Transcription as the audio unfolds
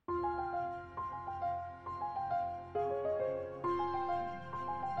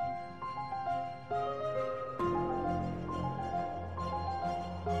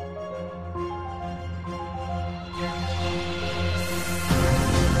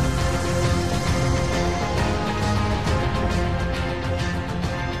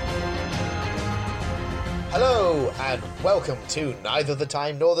and welcome to Neither the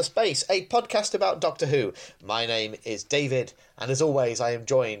Time Nor the Space, a podcast about Doctor Who. My name is David, and as always I am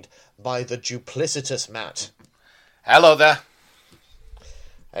joined by the duplicitous Matt. Hello there.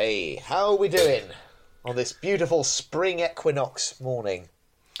 Hey, how are we doing on this beautiful spring equinox morning?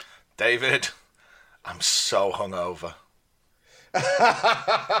 David, I'm so hungover.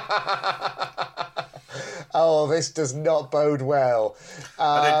 Oh, this does not bode well.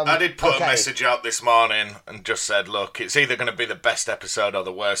 I did put a message out this morning and just said, look, it's either going to be the best episode or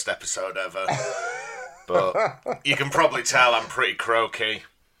the worst episode ever. But you can probably tell I'm pretty croaky.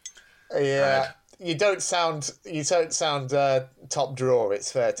 Yeah, you don't sound top drawer,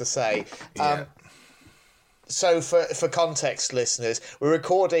 it's fair to say. Yeah. So for context, listeners, we're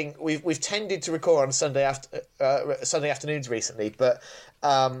recording. We've tended to record on Sunday afternoons recently, but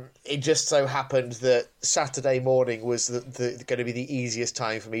it just so happened that Saturday morning was going to be the easiest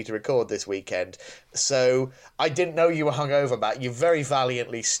time for me to record this weekend. So I didn't know you were hungover, Matt. You very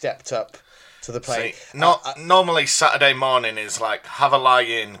valiantly stepped up to the plate. Normally Saturday morning is like have a lie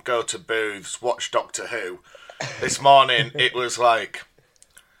in, go to booths, watch Doctor Who. This morning it was like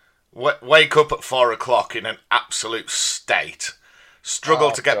wake up at 4 o'clock in an absolute state,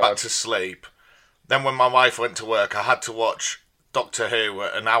 struggle to get back to sleep. Then when my wife went to work, I had to watch Doctor Who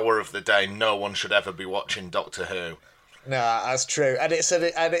at an hour of the day no one should ever be watching Doctor Who. Nah, that's true, and it's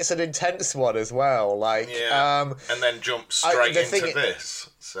an intense one as well. Like, and then jump straight into this.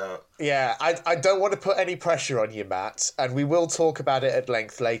 So yeah, I don't want to put any pressure on you, Matt, and we will talk about it at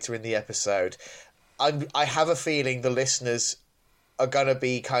length later in the episode. I have a feeling the listeners are going to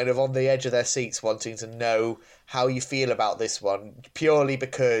be kind of on the edge of their seats wanting to know how you feel about this one, purely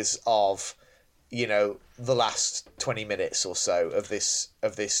because of, you know, the last 20 minutes or so of this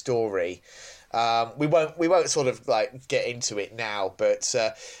story. We won't sort of like get into it now, but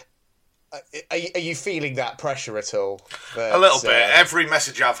are you feeling that pressure at all? A little bit. Every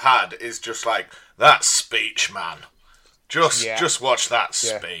message I've had is just like, that speech, man. Just watch that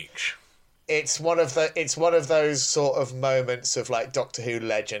speech. It's one of those sort of moments of like Doctor Who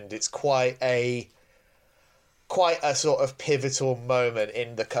legend. It's quite a sort of pivotal moment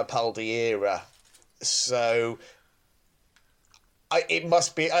in the Capaldi era. So it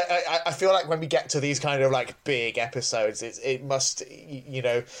must be. I feel like when we get to these kind of like big episodes, it must, you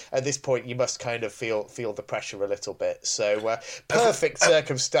know, at this point you must kind of feel the pressure a little bit. So perfect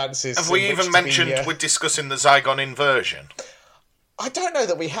circumstances. Have we even mentioned we're discussing the Zygon inversion? I don't know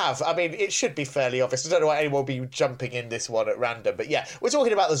that we have. I mean, it should be fairly obvious. I don't know why anyone will be jumping in this one at random. But yeah, we're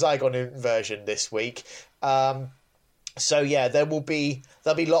talking about the Zygon inversion this week. So yeah, there'll be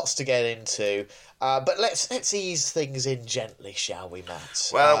lots to get into. But let's ease things in gently, shall we,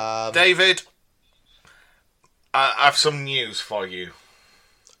 Matt? Well, David, I have some news for you.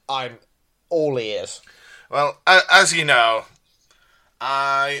 I'm all ears. Well, as you know,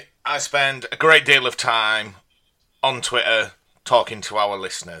 I spend a great deal of time on Twitter talking to our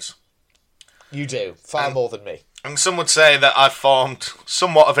listeners. You do, far more than me. And some would say that I've formed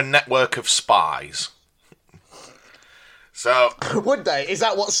somewhat of a network of spies. So would they? Is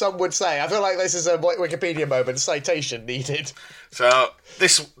that what some would say? I feel like this is a Wikipedia moment. Citation needed. So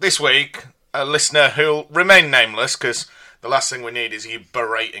this week, a listener who'll remain nameless, because the last thing we need is you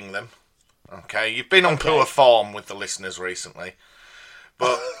berating them. Okay, you've been on poor form with the listeners recently,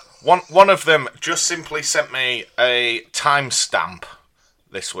 but one of them just simply sent me a timestamp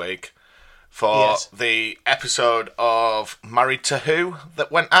this week for the episode of Married to Who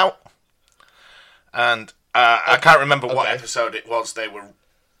that went out, and I can't remember what episode it was they were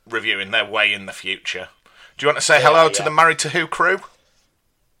reviewing. They're way in the future. Do you want to say hello to the Married to Who crew?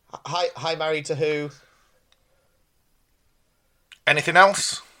 Hi, Married to Who. Anything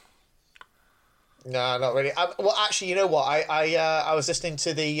else? No, not really. Well, actually, you know what? I was listening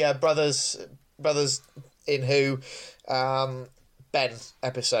to the brothers in Who Ben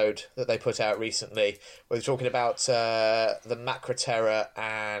episode that they put out recently, where they're talking about the Macra Terror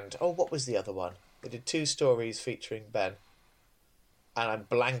and what was the other one? They did 2 stories featuring Ben, and I'm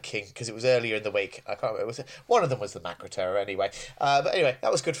blanking because it was earlier in the week. I can't remember. One of them was the Macra Terror anyway. But anyway,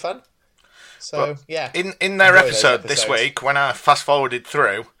 that was good fun. So yeah, in their episode this week, when I fast forwarded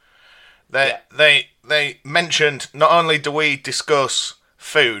through, they mentioned not only do we discuss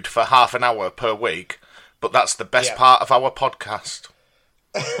food for half an hour per week, but that's the best part of our podcast.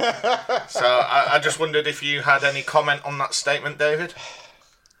 So I just wondered if you had any comment on that statement, David.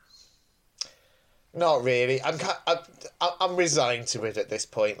 Not really. I'm resigned to it at this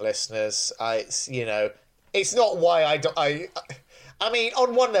point, listeners. It's not why I mean,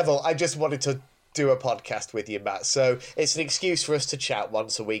 on one level, I just wanted to do a podcast with you, Matt. So it's an excuse for us to chat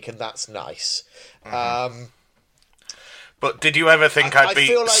once a week, and that's nice. Mm-hmm. But did you ever think I'd be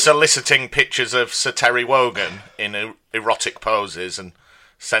feel like soliciting pictures of Sir Terry Wogan in erotic poses and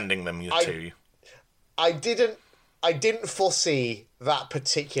sending them to you? I didn't foresee that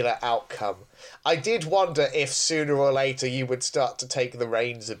particular outcome. I did wonder if sooner or later you would start to take the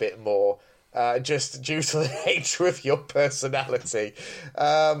reins a bit more, just due to the nature of your personality.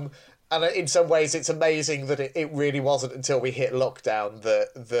 And in some ways, it's amazing that it really wasn't until we hit lockdown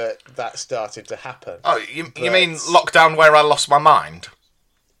that started to happen. Oh, you mean lockdown where I lost my mind?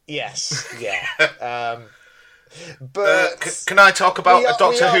 Yes, yeah. But can I talk about a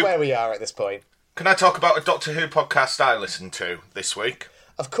Doctor Who? Where we are at this point. Can I talk about a Doctor Who podcast I listened to this week?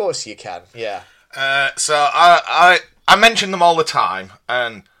 Of course you can. Yeah. So I mention them all the time,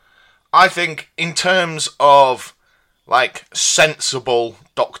 and I think in terms of like sensible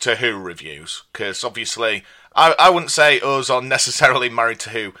Doctor Who reviews, because obviously I wouldn't say us are necessarily Married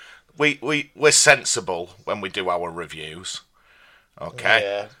to Who. We're sensible when we do our reviews.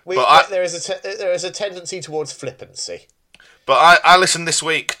 Okay. Yeah. There is a tendency towards flippancy. But I listened this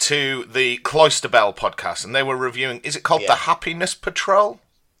week to the Cloister Bell podcast, and they were reviewing. Is it called The Happiness Patrol?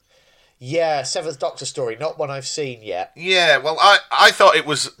 Yeah, Seventh Doctor story, not one I've seen yet. Yeah, well, I thought it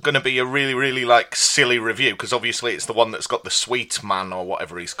was going to be a really, really, like, silly review, because obviously it's the one that's got the Sweet Man, or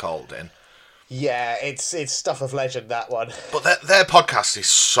whatever he's called in. Yeah, it's stuff of legend, that one. But their podcast is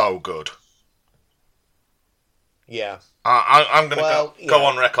so good. Yeah. I'm going to go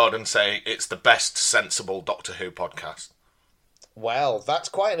on record and say it's the best sensible Doctor Who podcast. Well, that's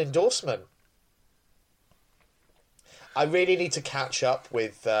quite an endorsement. I really need to catch up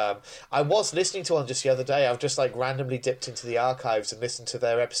with... I was listening to one just the other day. I've just randomly dipped into the archives and listened to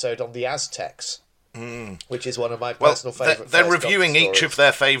their episode on the Aztecs, which is one of my personal favourite. They're reviewing each of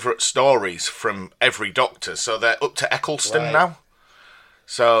their favourite stories from every Doctor, so they're up to Eccleston now.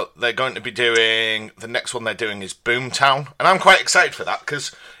 So they're going to be doing... The next one they're doing is Boomtown, and I'm quite excited for that,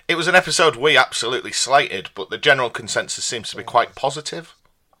 because it was an episode we absolutely slated, but the general consensus seems to be quite positive.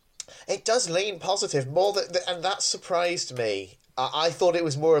 It does lean positive more and that surprised me. I thought it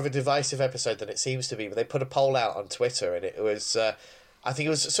was more of a divisive episode than it seems to be, but they put a poll out on Twitter, and it was, I think it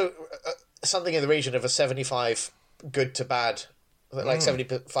was something in the region of a 75 good to bad,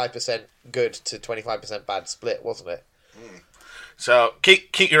 75% good to 25% bad split, wasn't it? So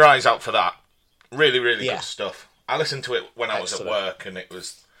keep your eyes out for that. Really, really good stuff. I listened to it when I was at work, and it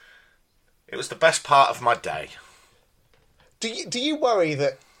was the best part of my day. Do you worry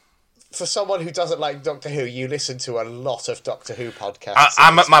that? For someone who doesn't like Doctor Who, you listen to a lot of Doctor Who podcasts.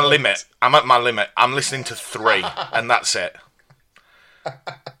 I'm at my limit. I'm listening to 3, and that's it.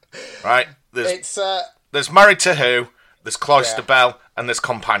 Right? There's Married to Who, there's Cloister Bell, and there's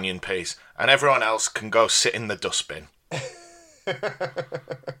Companion Piece. And everyone else can go sit in the dustbin.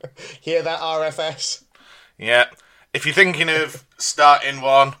 Hear that, RFS? Yeah. If you're thinking of starting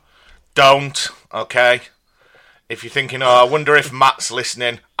one, don't, okay? If you're thinking, I wonder if Matt's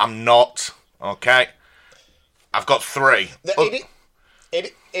listening, I'm not. Okay, I've got 3.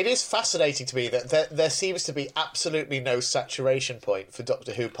 It is fascinating to me that there seems to be absolutely no saturation point for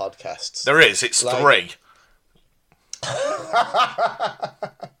Doctor Who podcasts. There is. It's 3.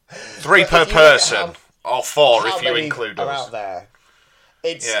 3 per person, or 4 if you include us. Out there.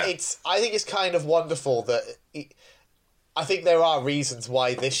 It's. I think it's kind of wonderful that. I think there are reasons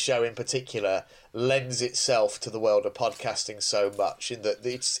why this show in particular lends itself to the world of podcasting so much. In that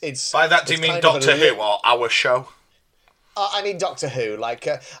it's. By that, do you mean Doctor Who or our show? I mean Doctor Who. I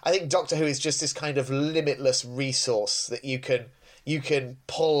think Doctor Who is just this kind of limitless resource that you can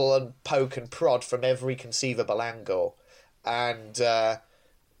pull and poke and prod from every conceivable angle, and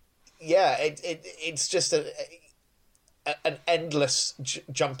it's just an endless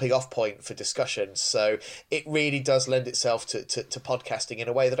jumping off point for discussions. So it really does lend itself to podcasting in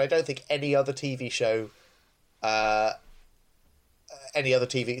a way that I don't think any other TV show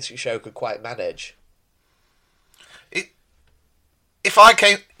could quite manage. If I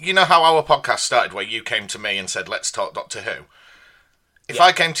came, you know how our podcast started where you came to me and said, let's talk Doctor Who. If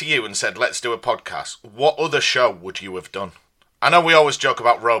I came to you and said, let's do a podcast, what other show would you have done? I know we always joke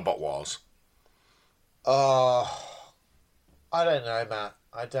about Robot Wars. I don't know, Matt.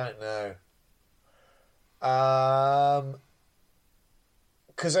 I don't know.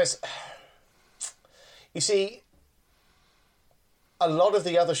 Because there's... You see, a lot of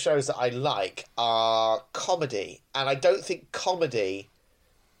the other shows that I like are comedy, and I don't think comedy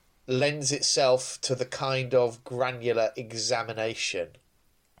lends itself to the kind of granular examination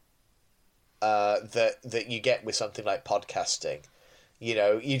that you get with something like podcasting.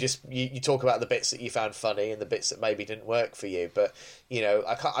 you talk about the bits that you found funny and the bits that maybe didn't work for you. But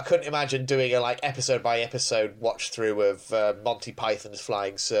I couldn't imagine doing a episode by episode watch through of Monty Python's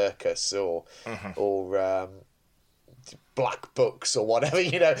Flying Circus or Black Books or whatever.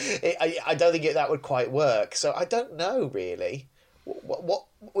 I don't think that would quite work. So I don't know really. What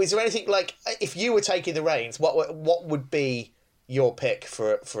is there anything like if you were taking the reins? What would be your pick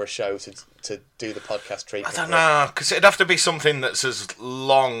for a show to do the podcast treatment? I don't know, because it'd have to be something that's as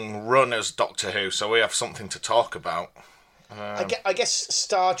long run as Doctor Who, so we have something to talk about. I guess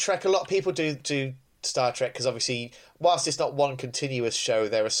Star Trek. A lot of people do Star Trek because obviously, whilst it's not one continuous show,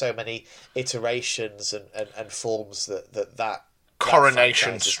 there are so many iterations and forms that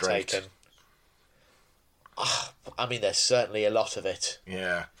Coronation Street. I mean, there's certainly a lot of it.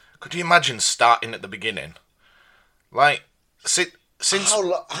 Yeah. Could you imagine starting at the beginning? Like, since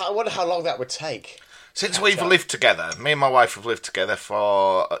I wonder how long that would take. Since we've lived together, me and my wife have lived together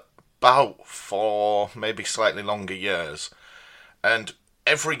for about 4, maybe slightly longer years. And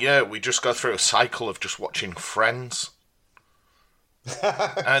every year we just go through a cycle of just watching Friends.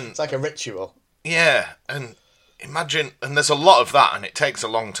 And it's like a ritual. Yeah, and imagine, and there's a lot of that, and it takes a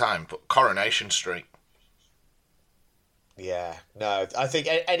long time, but Coronation Street. Yeah, no, I think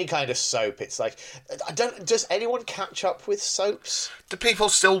any kind of soap, it's like, does anyone catch up with soaps? Do people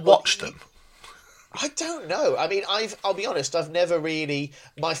still watch them? I don't know. I mean, I'll be honest, I've never really,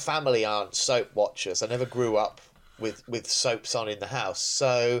 my family aren't soap watchers. I never grew up with soaps on in the house.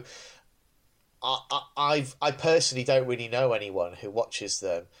 So I personally don't really know anyone who watches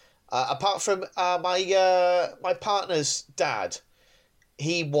them. Apart from my partner's dad,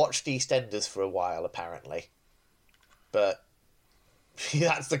 he watched EastEnders for a while, apparently. But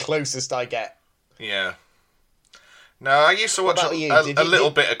that's the closest I get. Yeah. No, I used to watch a little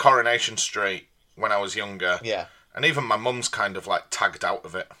bit of Coronation Street when I was younger. Yeah. And even my mum's kind of tagged out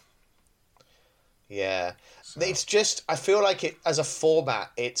of it. Yeah. So. It's just, I feel like it as a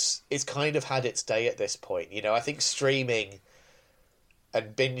format, it's kind of had its day at this point. I think streaming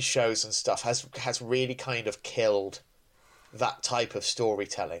and binge shows and stuff has really kind of killed that type of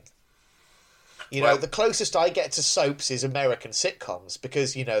storytelling. The closest I get to soaps is American sitcoms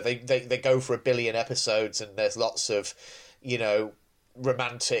because, they go for 1 billion episodes and there's lots of,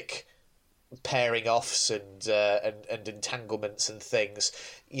 romantic pairing offs and entanglements and things,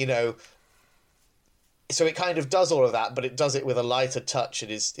 So it kind of does all of that, but it does it with a lighter touch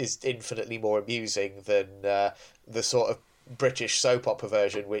and is infinitely more amusing than the sort of British soap opera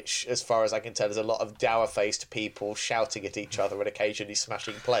version, which, as far as I can tell, is a lot of dour-faced people shouting at each other and occasionally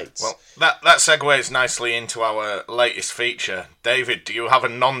smashing plates. Well, that segues nicely into our latest feature. David, do you have a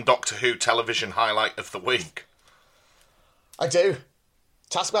non-Doctor Who television highlight of the week? I do.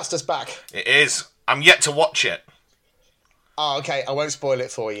 Taskmaster's back. It is. I'm yet to watch it. Oh, okay. I won't spoil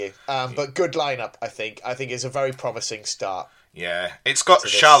it for you. But good lineup, I think. I think it's a very promising start. Yeah. It's got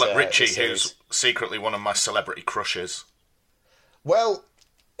Charlotte Ritchie, who's secretly one of my celebrity crushes. Well,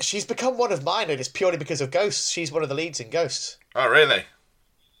 she's become one of mine, and it's purely because of Ghosts. She's one of the leads in Ghosts. Oh, really?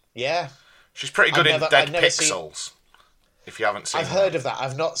 Yeah. She's pretty good in Dead Pixels. If you haven't seen I've heard of that.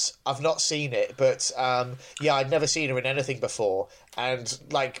 I've not seen it, but I'd never seen her in anything before. And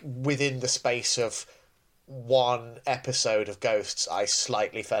within the space of one episode of Ghosts, I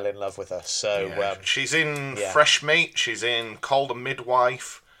slightly fell in love with her. So she's in Fresh Meat. She's in Call the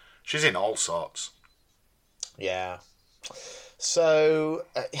Midwife. She's in all sorts. Yeah. So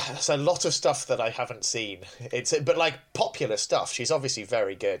there's a lot of stuff that I haven't seen. But popular stuff. She's obviously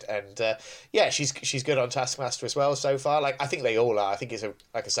very good, and she's good on Taskmaster as well so far. I think they all are. I think it's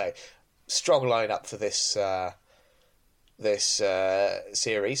a strong lineup for this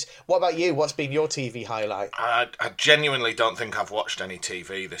series. What about you? What's been your TV highlight? I genuinely don't think I've watched any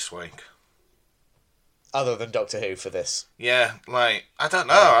TV this week. Other than Doctor Who for this? Yeah, I don't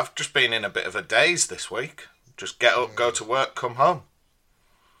know. I've just been in a bit of a daze this week. Just get up, go to work, come home.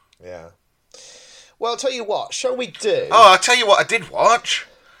 Yeah. Well, I'll tell you what. Shall we do... Oh, I'll tell you what I did watch.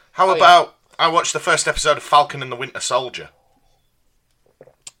 How about I watched the first episode of Falcon and the Winter Soldier?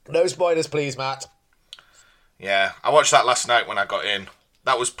 No spoilers, please, Matt. Yeah, I watched that last night when I got in.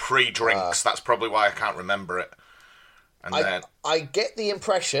 That was pre-drinks. That's probably why I can't remember it. And I get the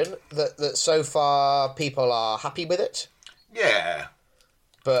impression that so far people are happy with it. Yeah.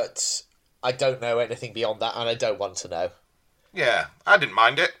 But I don't know anything beyond that, and I don't want to know. Yeah, I didn't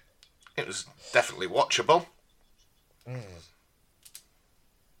mind it. It was definitely watchable. Is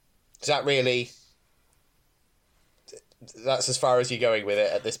that really... That's as far as you're going with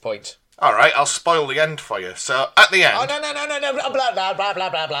it at this point? All right, I'll spoil the end for you. So, at the end... Oh, no, blah, blah, blah, blah, blah,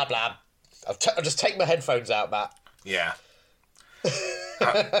 blah, blah, blah. I'll just take my headphones out, Matt. Yeah.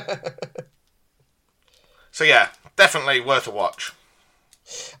 So yeah, definitely worth a watch.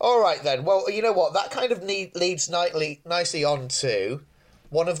 All right then. Well, you know what? That kind of leads nicely on to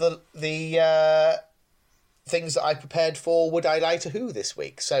one of the things that I prepared for Would I Lie to Who this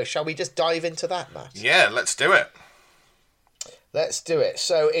week. So shall we just dive into that, Matt? Yeah, let's do it. Let's do it.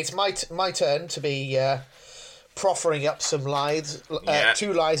 So it's my turn to be proffering up some lies,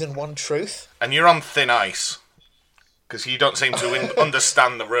 2 lies and 1 truth. And you're on thin ice because you don't seem to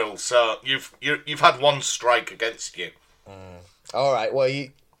understand the rules. So you've had 1 strike against you. All right. Well,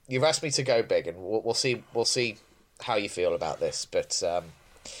 you've asked me to go big, and we'll see how you feel about this. But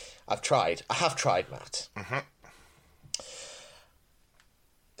I've tried. I have tried, Matt. Mm-hmm.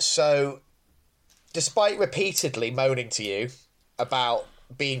 So, despite repeatedly moaning to you about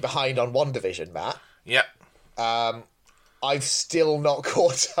being behind on WandaVision, Matt. Yep. I've still not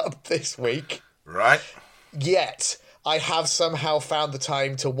caught up this week. Right. Yet, I have somehow found the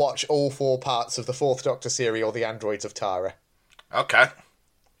time to watch all 4 parts of the 4th Doctor serial, The Androids of Tara. Okay.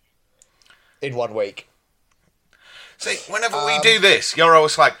 In 1 week. See, whenever we do this, you're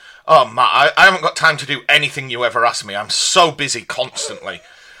always like, oh, Matt, I haven't got time to do anything you ever ask me. I'm so busy constantly.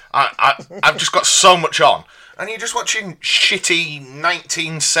 I've just got so much on. And you're just watching shitty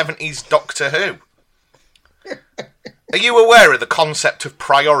 1970s Doctor Who. Are you aware of the concept of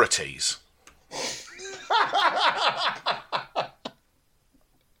priorities?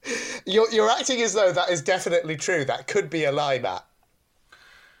 You're acting as though that is definitely true. That could be a lie, Matt.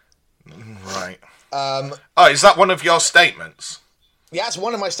 Right. Is that one of your statements? Yeah, it's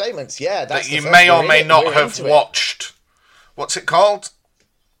one of my statements. Yeah, that's that you may or may not have watched. What's it called?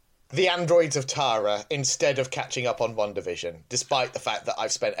 The Androids of Tara, instead of catching up on WandaVision, despite the fact that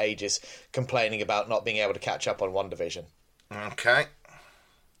I've spent ages complaining about not being able to catch up on WandaVision. Okay.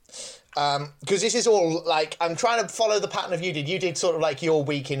 Because this is all, like, I'm trying to follow the pattern of you did. You did sort of like your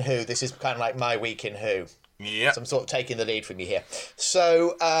week in Who. This is kind of like my week in Who. Yeah. So I'm sort of taking the lead from you here.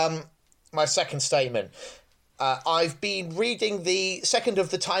 So, my second statement. I've been reading the second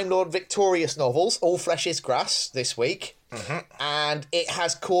of the Time Lord Victorious novels, All Flesh is Grass, this week. Mm-hmm. And it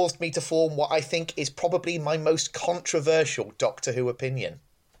has caused me to form what I think is probably my most controversial Doctor Who opinion.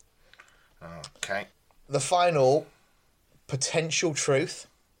 Okay. The final potential truth.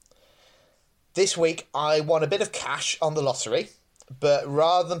 This week, I won a bit of cash on the lottery, but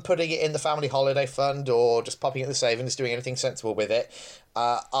rather than putting it in the family holiday fund or just popping it in the savings, doing anything sensible with it,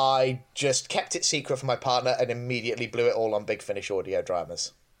 I just kept it secret from my partner and immediately blew it all on Big Finish audio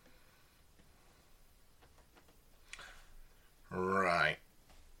dramas. Right.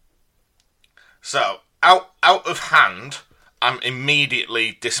 So, out of hand, I'm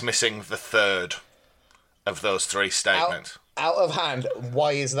immediately dismissing the third of those 3 statements. Out of hand?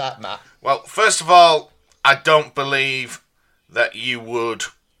 Why is that, Matt? Well, first of all, I don't believe that you would...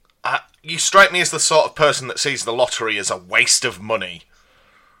 you strike me as the sort of person that sees the lottery as a waste of money.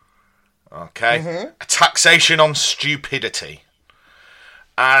 Okay? Mm-hmm. A taxation on stupidity.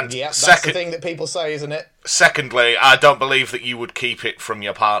 And yeah, that's the thing that people say, isn't it? Secondly, I don't believe that you would keep it from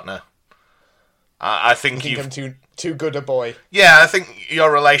your partner. I think I'm too good a boy. Yeah, I think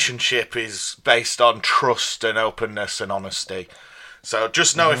your relationship is based on trust and openness and honesty. So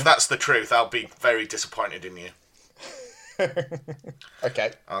just know if that's the truth, I'll be very disappointed in you.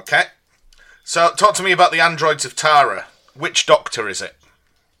 Okay. Okay. So talk to me about the Androids of Tara. Which Doctor is it?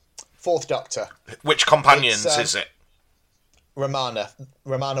 4th Doctor. Which companions is it? Romana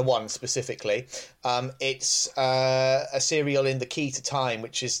 1 specifically. It's a serial in The Key to Time,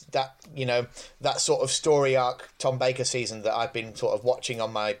 which is that sort of story arc Tom Baker season that I've been sort of watching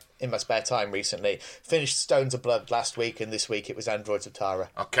in my spare time recently. Finished Stones of Blood last week, and this week it was Androids of Tara.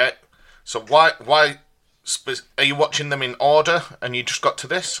 Okay, so why are you watching them in order, and you just got to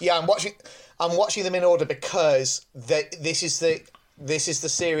this? Yeah, I'm watching them in order because this is the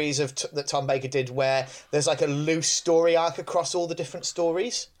series that Tom Baker did where there's like a loose story arc across all the different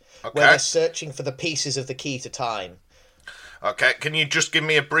stories, where they're searching for the pieces of the key to time. Okay, can you just give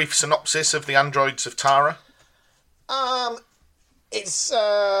me a brief synopsis of the Androids of Tara? It's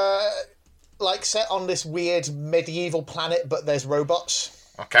like set on this weird medieval planet, but there's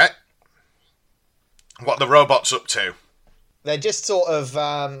robots. Okay. What are the robots up to? They're just sort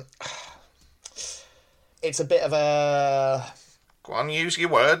of... it's a bit of a... Go on, use your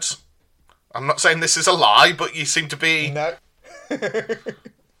words. I'm not saying this is a lie, but you seem to be... No.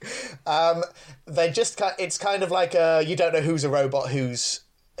 They just... It's kind of like a you don't know who's a robot, who's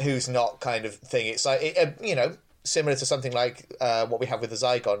not kind of thing. It's like, similar to something like what we have with the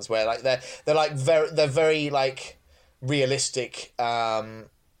Zygons, where like they're like very like realistic or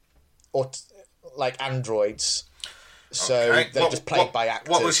like androids. So Okay. they're just played by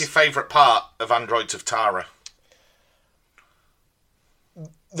actors. What was your favourite part of Androids of Tara?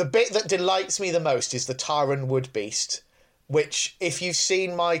 The bit that delights me the most is the Taran Woodbeast, which, if you've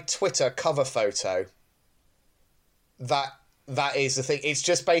seen my Twitter cover photo, that is the thing. It's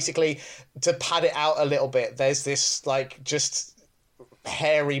just basically, to pad it out a little bit, there's this, like, just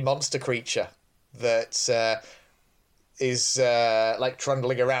hairy monster creature that is, like,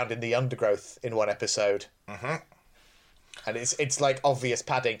 trundling around in the undergrowth in one episode. Mm-hmm. And it's like, obvious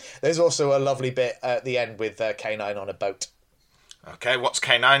padding. There's also a lovely bit at the end with K9 on a boat. Okay, what's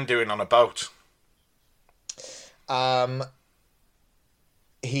K9 doing on a boat?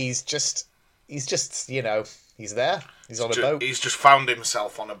 He's just, you know, he's there. He's on a boat. He's just found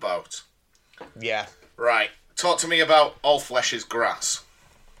himself on a boat. Yeah. Right. Talk to me about All Flesh is Grass.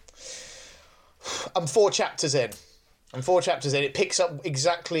 I'm 4 chapters in. It picks up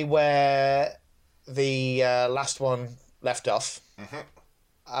exactly where the last one left off.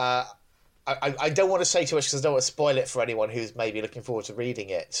 Mm-hmm. I don't want to say too much because I don't want to spoil it for anyone who's maybe looking forward to reading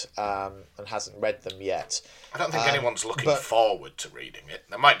it and hasn't read them yet. I don't think anyone's looking forward to reading it.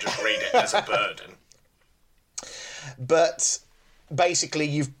 They might just read it as a burden. But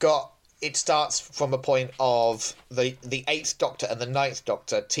basically, it starts from a point of the 8th Doctor and the 9th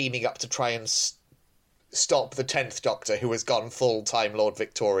Doctor teaming up to try and stop the 10th Doctor, who has gone full Time Lord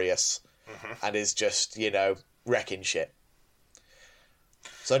Victorious and is just, you know, wrecking shit.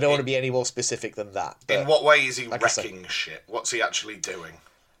 So I don't want to be any more specific than that. In what way is he wrecking shit? What's he actually doing?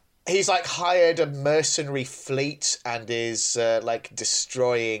 He's, like, hired a mercenary fleet and is, like,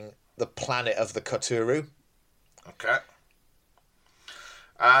 destroying the planet of the Koturu. Okay.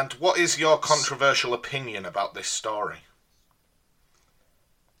 And what is your controversial opinion about this story?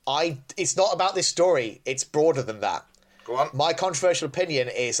 It's not about this story. It's broader than that. Go on. My controversial opinion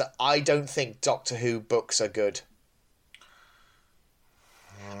is that I don't think Doctor Who books are good.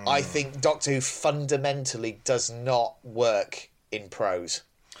 I think Doctor Who fundamentally does not work in prose.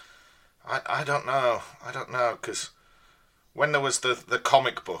 I don't know. Because when there was the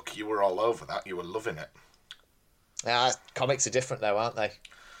comic book, you were all over that. You were loving it. Comics are different, though, aren't they?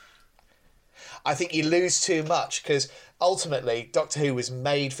 I think you lose too much, because ultimately Doctor Who was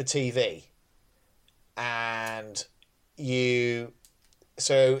made for TV. And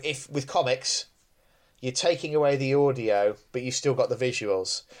so if with comics, you're taking away the audio, but you still got the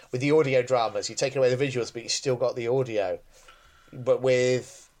visuals. With the audio dramas, you're taking away the visuals, but you still got the audio. But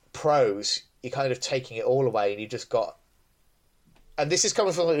with prose, you're kind of taking it all away, and you just got... And this is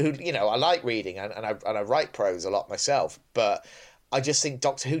coming from who, you know, I like reading, and I write prose a lot myself, but I just think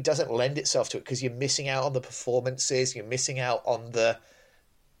Doctor Who doesn't lend itself to it, because you're missing out on the performances, you're missing out on the...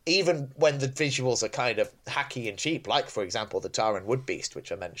 Even when the visuals are kind of hacky and cheap, like, for example, the Taran Woodbeast,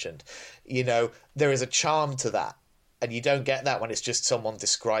 which I mentioned, you know, there is a charm to that. And you don't get that when it's just someone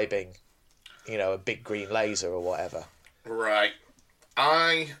describing, you know, a big green laser or whatever. Right.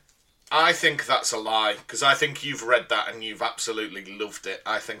 I think that's a lie, because I think you've read that and you've absolutely loved it.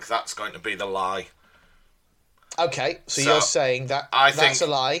 I think that's going to be the lie. Okay, so you're saying that that's a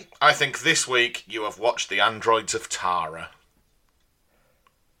lie? I think this week you have watched The Androids of Tara.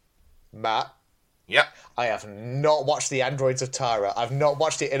 Matt? Yep. I have not watched The Androids of Tara. I've not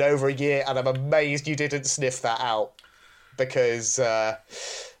watched it in over a year, and I'm amazed you didn't sniff that out. Because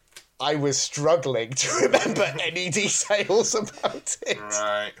I was struggling to remember any details about it.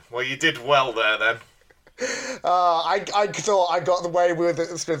 Right. Well, you did well there, then. I thought I got away with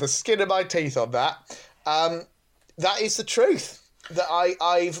the skin of my teeth on that. That is the truth. That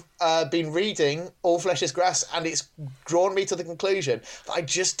I've been reading All Flesh is Grass, and it's drawn me to the conclusion that I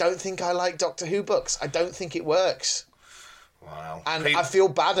just don't think I like Doctor Who books. I don't think it works. Wow. And I feel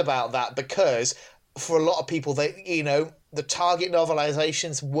bad about that, because for a lot of people, the target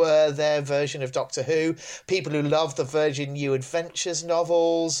novelizations were their version of Doctor Who. People who love the Virgin New Adventures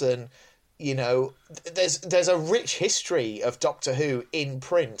novels, and, you know, there's a rich history of Doctor Who in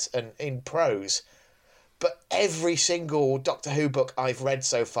print and in prose. But every single Doctor Who book I've read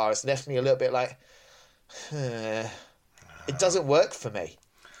so far has left me a little bit like, it doesn't work for me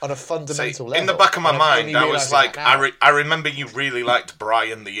on a fundamental level. In the back of my mind, I was like, I remember you really liked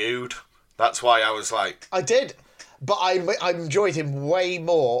Brian the Ood. That's why I was like... I did, but I enjoyed him way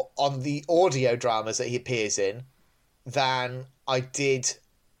more on the audio dramas that he appears in than I did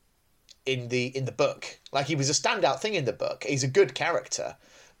in the book. Like, he was a standout thing in the book. He's a good character.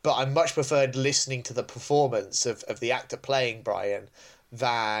 But I much preferred listening to the performance of the actor playing Brian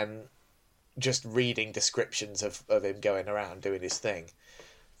than just reading descriptions of him going around doing his thing.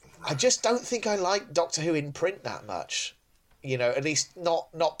 I just don't think I like Doctor Who in print that much. You know, at least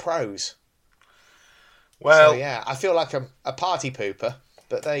not prose. Well, so yeah, I feel like I'm a party pooper,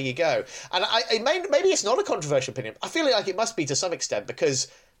 but there you go. And maybe it's not a controversial opinion. I feel like it must be to some extent because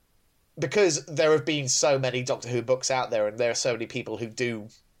there have been so many Doctor Who books out there, and there are so many people who do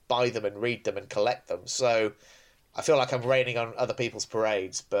buy them and read them and collect them. So I feel like I'm raining on other people's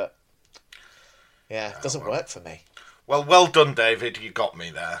parades, but yeah, it doesn't work for me. Well done, David. You got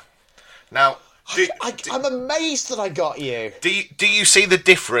me there. Now, I'm amazed that I got you. Do you see the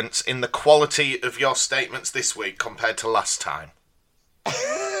difference in the quality of your statements this week compared to last time?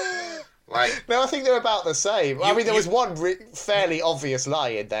 No, I think they're about the same. There was one fairly obvious lie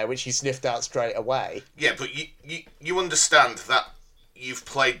in there, which you sniffed out straight away. Yeah, but you understand that you've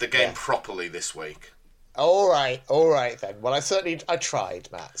played the game properly this week. All right then. Well, I tried,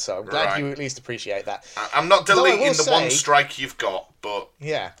 Matt, so I'm glad you at least appreciate that. I'm not deleting the one strike you've got, but...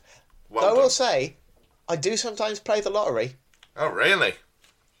 Yeah. Well done. I will say, I do sometimes play the lottery. Oh, really?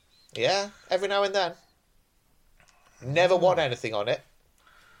 Yeah, every now and then. Never won anything on it.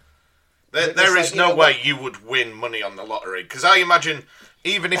 There is no way you would win money on the lottery, because I imagine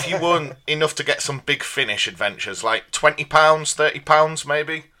even if you won enough to get some Big Finish adventures, like £20, £30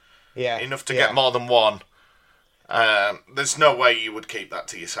 maybe, enough to get more than one, there's no way you would keep that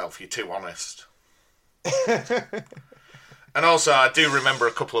to yourself. You're too honest. And also, I do remember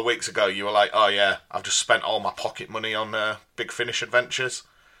a couple of weeks ago you were like, oh yeah, I've just spent all my pocket money on Big Finish adventures.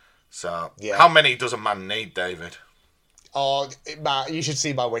 So, how many does a man need, David? Oh, Matt, you should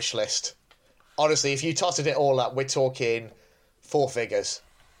see my wish list. Honestly, if you totted it all up, we're talking 4 figures.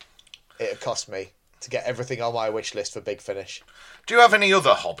 It'd cost me to get everything on my wish list for Big Finish. Do you have any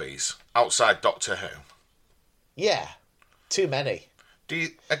other hobbies outside Doctor Who? Yeah, too many. Do you,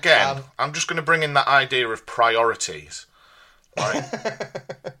 again, I'm just going to bring in that idea of priorities. Right?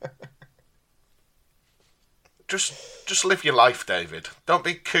 Just live your life, David. Don't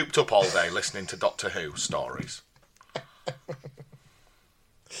be cooped up all day listening to Doctor Who stories.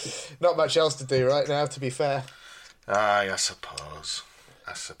 Not much else to do right now, to be fair. Aye, I suppose.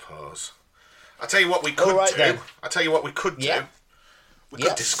 I'll tell you what we could do. Then. I'll tell you what we could do. We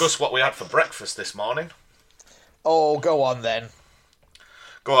could discuss what we had for breakfast this morning. Oh, go on then.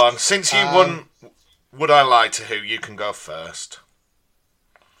 Go on. Since you won Would I Lie to Who, you can go first.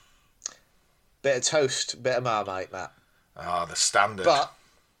 Bit of toast, bit of Marmite, Matt. Ah, the standard.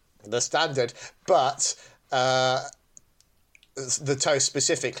 But the toast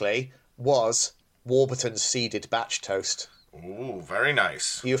specifically was Warburton's seeded batch toast. Ooh, very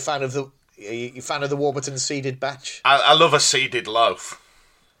nice. You a fan of the Warburton seeded batch? I love a seeded loaf.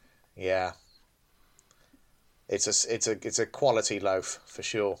 Yeah. It's a quality loaf for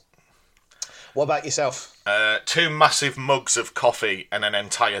sure. What about yourself? 2 massive mugs of coffee and an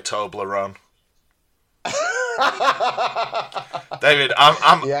entire Toblerone. David,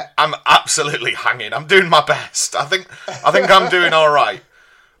 I'm absolutely hanging. I'm doing my best. I think I'm doing all right.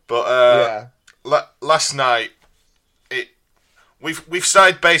 But last night, we've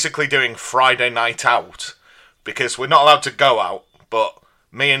started basically doing Friday night out because we're not allowed to go out. But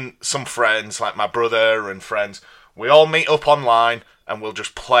me and some friends, like my brother and friends, we all meet up online and we'll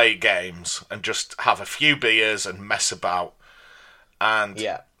just play games and just have a few beers and mess about. And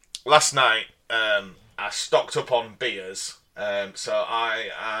last night, I stocked up on beers, so I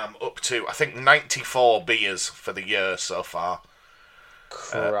am up to, I think, 94 beers for the year so far.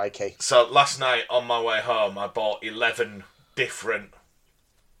 Crikey. So last night on my way home, I bought 11 different,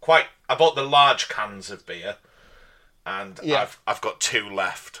 I bought the large cans of beer, and I've got 2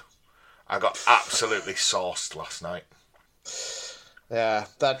 left. I got absolutely sauced last night. Yeah,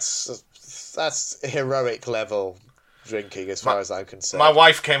 that's heroic level drinking as far as I'm concerned. My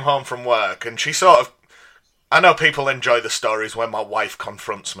wife came home from work, and she sort of... I know people enjoy the stories when my wife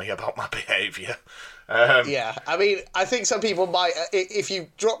confronts me about my behaviour. Yeah, I mean, I think some people might... If you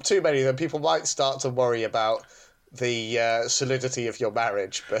drop too many of them, people might start to worry about the solidity of your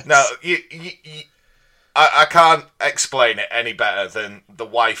marriage. But no, I can't explain it any better than the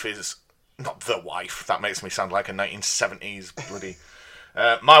wife is... Not the wife, that makes me sound like a 1970s bloody...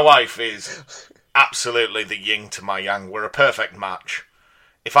 my wife is absolutely the yin to my yang. We're a perfect match.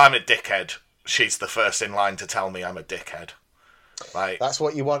 If I'm a dickhead, she's the first in line to tell me I'm a dickhead. Like, that's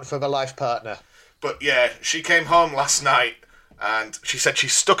what you want from a life partner. But yeah, she came home last night and she said she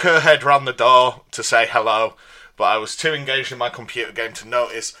stuck her head round the door to say hello, but I was too engaged in my computer game to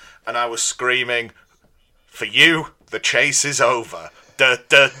notice, and I was screaming, "For you, the chase is over." Duh,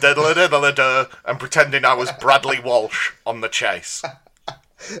 duh, duh, duh, duh, duh, duh, and pretending I was Bradley Walsh on the chase.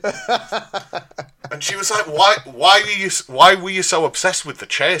 And she was like, why were you so obsessed with the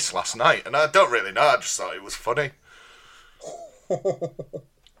chase last night? And I don't really know, I just thought it was funny.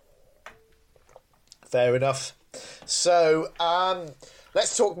 Fair enough. So,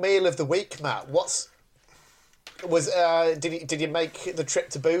 let's talk meal of the week, Matt. Did you make the trip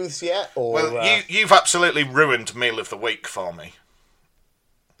to Booths yet? Or, well, you've absolutely ruined meal of the week for me.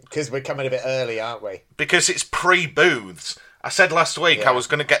 Because we're coming a bit early, aren't we? Because it's pre-Booths. I said last week I was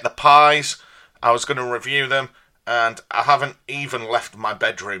going to get the pies, I was going to review them, and I haven't even left my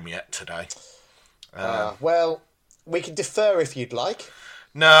bedroom yet today. Well, we can defer if you'd like.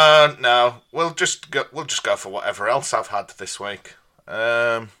 No, we'll just go for whatever else I've had this week.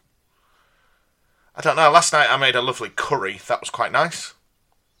 I don't know. Last night I made a lovely curry. That was quite nice.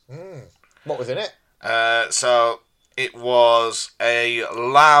 What was in it? So it was a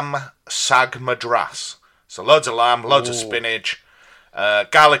lamb sag madras. So loads of lamb, loads of spinach,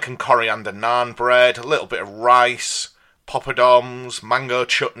 garlic and coriander naan bread, a little bit of rice, poppadoms, mango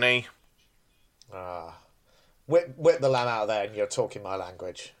chutney. Whip the lamb out there and you're talking my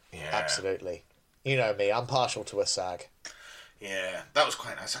language. Yeah. Absolutely. You know me, I'm partial to a sag. Yeah, that was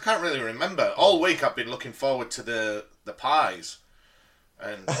quite nice. I can't really remember. All week I've been looking forward to the pies.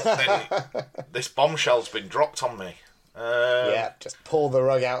 And then this bombshell's been dropped on me. Yeah, just pull the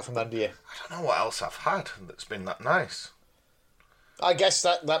rug out from under you. I don't know what else I've had that's been that nice. I guess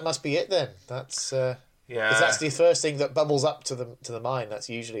that must be it then. That's Yeah. Because that's the first thing that bubbles up to the mind. That's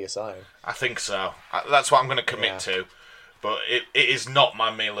usually a sign. I think so. That's what I'm going to commit to. But it is not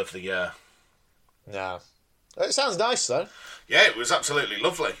my meal of the year. No. It sounds nice, though. Yeah, it was absolutely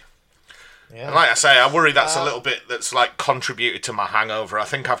lovely. Yeah. And like I say, I worry that's a little bit that's like contributed to my hangover. I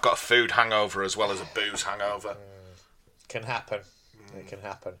think I've got a food hangover as well as a booze hangover. Can happen. It can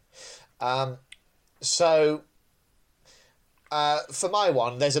happen. So, for my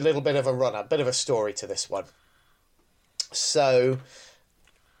one, there's a little bit of a run-up, bit of a story to this one. So,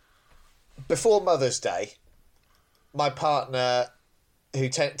 before Mother's Day, my partner, who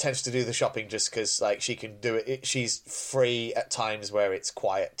tends to do the shopping just because like she can do it, she's free at times where it's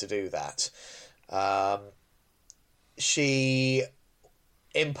quiet to do that. She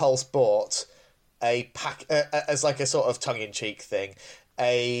impulse bought a pack as like a sort of tongue-in-cheek thing,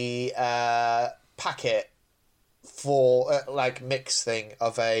 a packet for like mix thing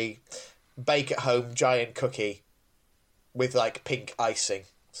of a bake-at-home giant cookie with like pink icing,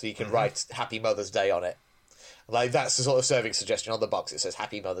 so you can write Happy Mother's Day on it. Like, that's the sort of serving suggestion on the box. It says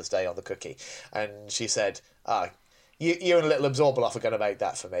Happy Mother's Day on the cookie. And she said, you and Little Absorbaloff are going to make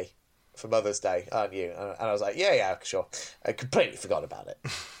that for me for Mother's Day, aren't you? And I was like, yeah, sure. I completely forgot about it.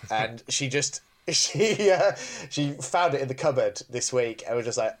 And she found it in the cupboard this week and was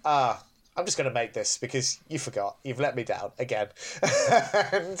just like, I'm just going to make this because you forgot. You've let me down again.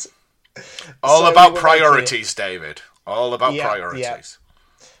 And all about priorities, David. All about priorities. Yeah.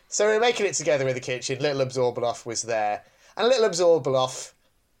 So we were making it together in the kitchen. Little Absorbaloff was there. And Little Absorbaloff,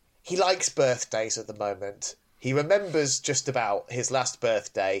 he likes birthdays at the moment. He remembers just about his last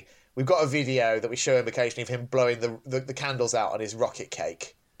birthday. We've got a video that we show him occasionally of him blowing the candles out on his rocket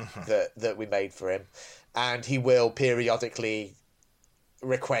cake that we made for him. And he will periodically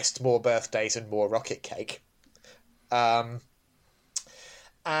request more birthdays and more rocket cake. And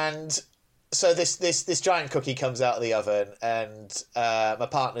so this giant cookie comes out of the oven, and my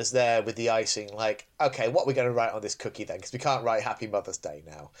partner's there with the icing, like, okay, what are we going to write on this cookie then? Because we can't write Happy Mother's Day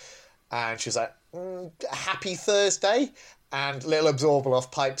now. And she's like, Happy Thursday? And Little Absorbaloff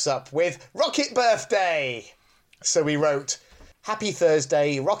pipes up with Rocket Birthday! So we wrote Happy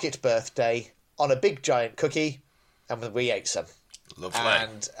Thursday, Rocket Birthday on a big giant cookie, and we ate some. Lovely.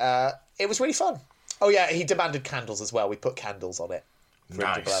 And it was really fun. Oh yeah, he demanded candles as well. We put candles on it for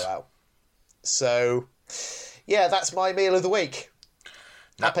him to blow out. So, yeah, that's my meal of the week.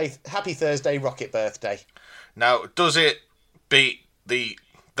 Now, Happy Thursday, Rocket Birthday. Now, does it beat the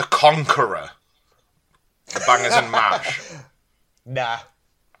Conqueror, the Bangers and Mash? Nah.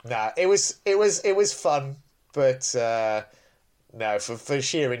 It was fun, but no, for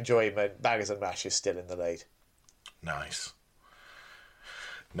sheer enjoyment, Bangers and Mash is still in the lead. Nice.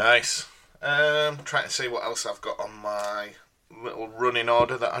 Trying to see what else I've got on my little running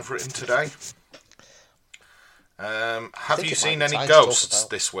order that I've written today. Have you seen any ghosts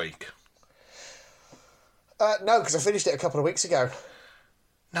this week? No, because I finished it a couple of weeks ago.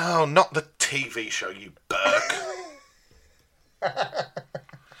 No, not the TV show, you Burke.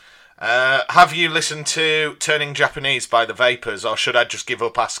 Have you listened to Turning Japanese by the Vapors, or should I just give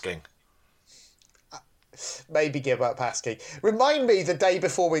up asking? Maybe give up asking. Remind me the day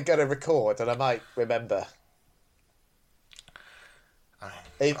before we're going to record, and I might remember.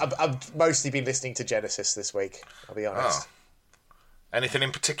 I've mostly been listening to Genesis this week, I'll be honest. Anything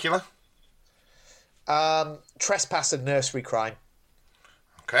in particular? Trespass and Nursery Crime.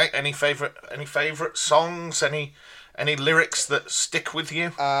 Okay. Any favourite songs? Any lyrics that stick with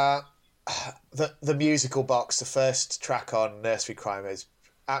you? The musical box, the first track on Nursery Crime, is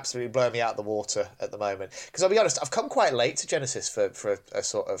absolutely blowing me out of the water at the moment. Because I'll be honest, I've come quite late to Genesis for a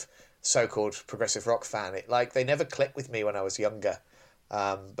sort of so-called progressive rock fan. They never clicked with me when I was younger.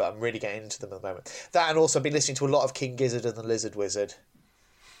 But I'm really getting into them at the moment. That, and also I've been listening to a lot of King Gizzard and the Lizard Wizard.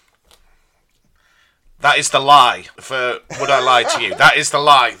 That is the lie. Would I lie to you? That is the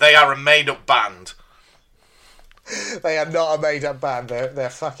lie. They are a made-up band. They are not a made-up band. They're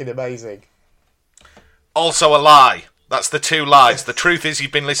fucking amazing. Also a lie. That's the two lies. The truth is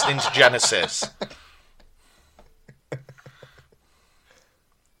you've been listening to Genesis.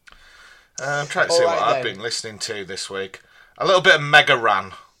 I'm trying to see what I've been listening to this week. A little bit of Mega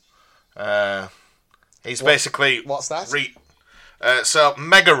Ran. He's basically... What's that? So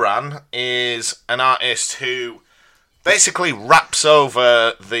Mega Ran is an artist who basically raps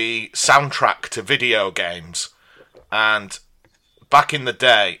over the soundtrack to video games. And back in the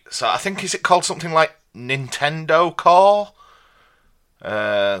day, so I think, is it called something like Nintendo Core?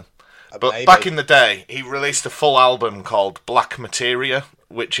 But Maybe. Back in the day, he released a full album called Black Materia,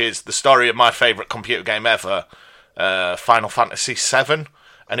 which is the story of my favourite computer game ever, Final Fantasy VII.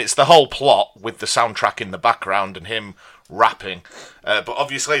 And it's the whole plot with the soundtrack in the background and him rapping. But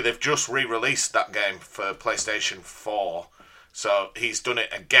obviously they've just re-released that game for PlayStation 4. So he's done it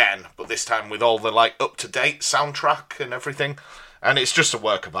again, but this time with all the up-to-date soundtrack and everything. And it's just a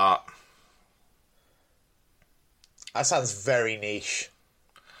work of art. That sounds very niche.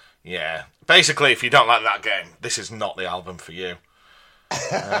 Yeah. Basically, if you don't like that game, this is not the album for you.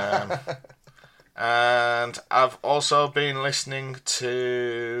 And I've also been listening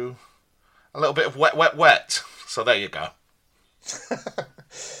to a little bit of Wet, Wet, Wet. So there you go.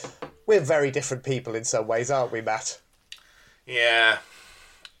 We're very different people in some ways, aren't we, Matt? Yeah.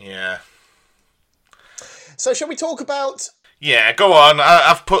 So shall we talk about... Yeah, go on.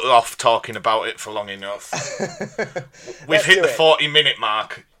 I've put off talking about it for long enough. We've hit the 40-minute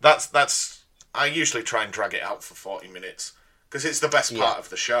mark. That's. I usually try and drag it out for 40 minutes because it's the best part of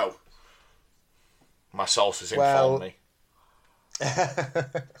the show. My sources inform me.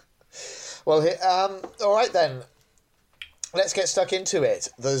 Well, all right then. Let's get stuck into it.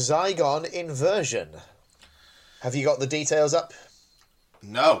 The Zygon inversion. Have you got the details up?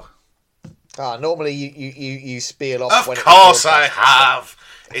 No. Normally you spiel off. Of course I have.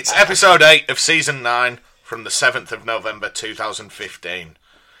 It's episode 8 of season 9 from the 7th of November 2015.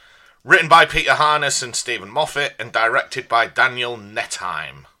 Written by Peter Harness and Stephen Moffat and directed by Daniel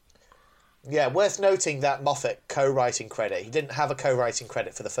Netheim. Yeah, worth noting that Moffat co-writing credit. He didn't have a co-writing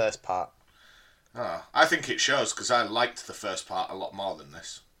credit for the first part. Oh, I think it shows because I liked the first part a lot more than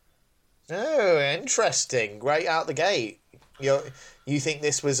this. Oh, interesting. Right out the gate. You think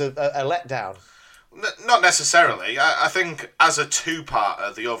this was a letdown? Not necessarily. I think as a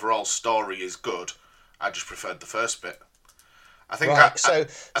two-parter, the overall story is good. I just preferred the first bit. I think I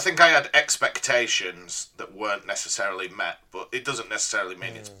think I had expectations that weren't necessarily met, but it doesn't necessarily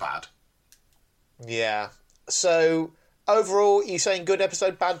mean it's bad. Yeah. So overall, you saying good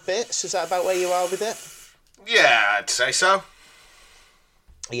episode, bad bits? Is that about where you are with it? Yeah, I'd say so.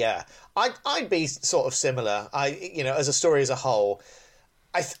 Yeah, I'd be sort of similar. As a story as a whole,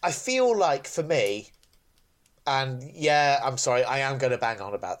 I feel like for me, and yeah, I'm sorry, I am going to bang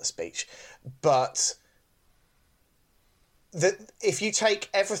on about the speech, but if you take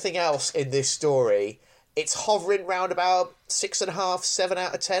everything else in this story, it's hovering round about 6.5, 7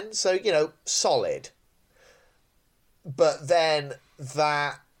 out of 10. So solid. But then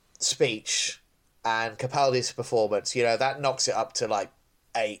that speech and Capaldi's performance, that knocks it up to like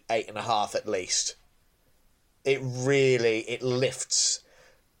 8.5 at least. It lifts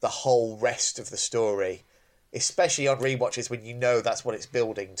the whole rest of the story, especially on rewatches when you know that's what it's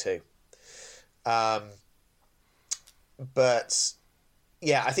building to. But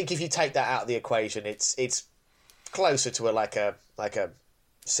yeah, I think if you take that out of the equation, it's closer to a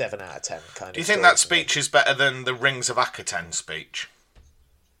 7 out of 10 kind of. Do you think that speech is better than the Rings of Akaten speech?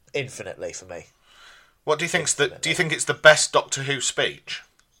 Infinitely for me. What do you think? Do you think it's the best Doctor Who speech?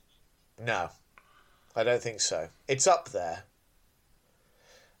 No, I don't think so. It's up there.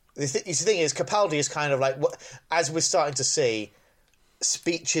 The thing is, Capaldi is kind of like, as we're starting to see,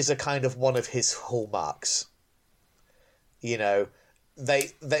 speeches are kind of one of his hallmarks.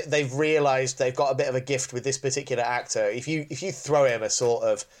 They've realised they've got a bit of a gift with this particular actor. If you throw him a sort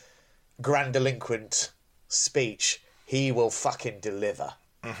of grandiloquent speech, he will fucking deliver.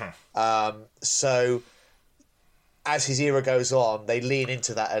 Mm-hmm. So as his era goes on, they lean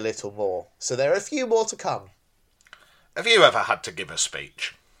into that a little more. So there are a few more to come. Have you ever had to give a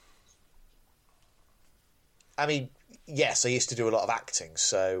speech? I mean, yes, I used to do a lot of acting,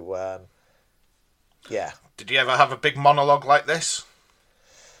 so yeah. Did you ever have a big monologue like this?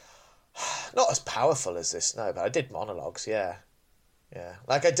 Not as powerful as this, no, but I did monologues, yeah. Yeah.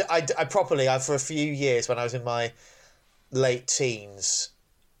 Like, I properly, for a few years when I was in my late teens,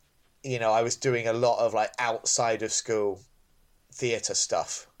 you know, I was doing a lot of, like, outside of school theatre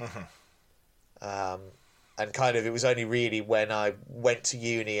stuff. And kind of, it was only really when I went to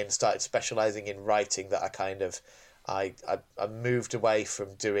uni and started specialising in writing that I kind of, I moved away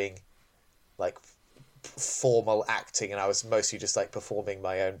from doing, like, formal acting, and I was mostly just like performing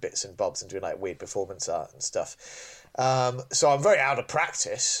my own bits and bobs and doing like weird performance art and stuff. So I'm very out of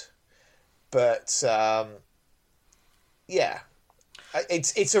practice, but yeah,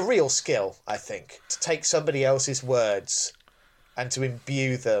 it's a real skill, I think, to take somebody else's words and to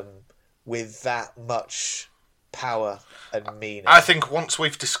imbue them with that much power and meaning. I think once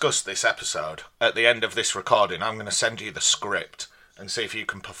we've discussed this episode, at the end of this recording, I'm going to send you the script and see if you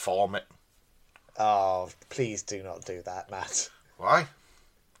can perform it. Oh, please do not do that, Matt. Why?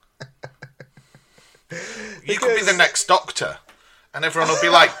 You could be the next Doctor, and everyone will be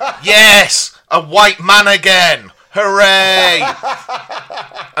like, yes, a white man again, hooray!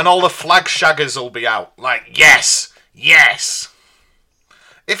 And all the flag shaggers will be out, like, yes, yes.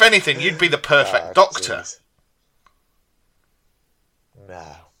 If anything, you'd be the perfect Doctor. Geez.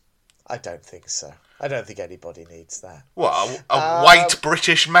 No, I don't think so. I don't think anybody needs that. What, a white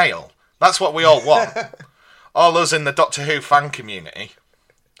British male? That's what we all want. All us in the Doctor Who fan community.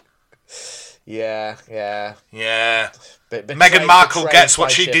 Yeah. But Meghan Markle gets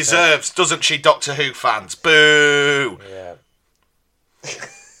what she deserves, doesn't she, Doctor Who fans? Boo! Yeah.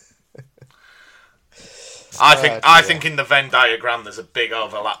 I think in the Venn diagram there's a big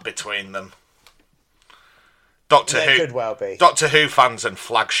overlap between them. Doctor Who could well be. Doctor Who fans and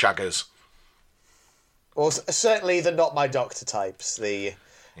flag shaggers. Well, certainly the not my Doctor types. I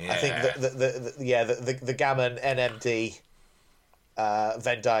think the Gammon NMD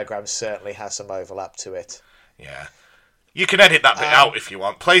Venn diagram certainly has some overlap to it. Yeah. You can edit that bit out if you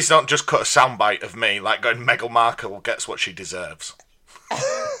want. Please don't just cut a soundbite of me like going Meghan Markle gets what she deserves.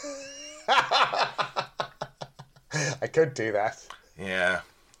 I could do that. Yeah.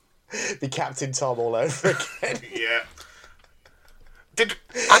 Be Captain Tom all over again. Yeah.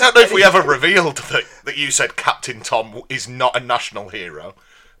 I don't know if we ever revealed that you said Captain Tom is not a national hero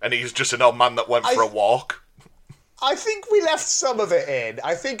and he's just an old man that went for a walk. I think we left some of it in.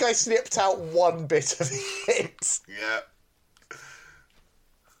 I think I snipped out one bit of it. Yeah.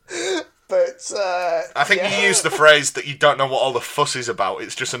 But, I think you used the phrase that you don't know what all the fuss is about.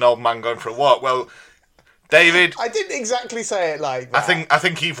 It's just an old man going for a walk. Well, David... I didn't exactly say it like that. I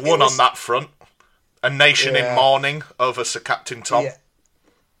think you've won on that front. A nation in mourning over Sir Captain Tom.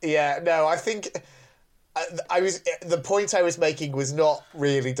 Yeah, no, I think... the point I was making was not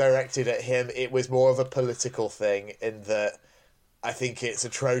really directed at him. It was more of a political thing in that I think it's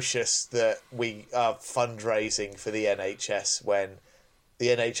atrocious that we are fundraising for the NHS when the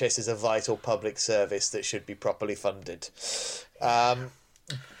NHS is a vital public service that should be properly funded. But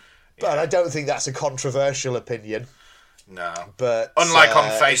I don't think that's a controversial opinion. No. But unlike on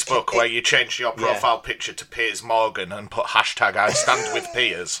Facebook where you change your profile picture to Piers Morgan and put hashtag I stand with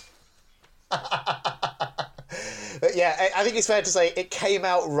Piers. But yeah, I think it's fair to say it came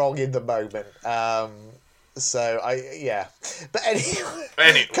out wrong in the moment. But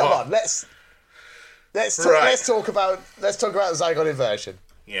anyway, come on, let's talk about Zygon inversion.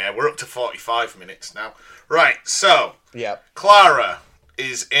 Yeah, we're up to 45 minutes now. Right, so Clara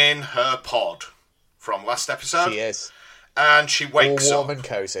is in her pod from last episode. She is, and she wakes all up warm and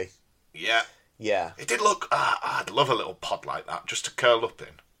cozy. Yeah. It did look. I'd love a little pod like that just to curl up in.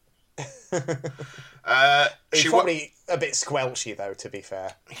 It's probably a bit squelchy though, to be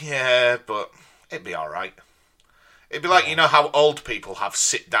fair. Yeah, but it'd be alright. It'd be like, you know how old people have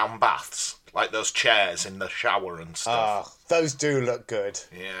sit-down baths? Like those chairs in the shower and stuff. Those do look good.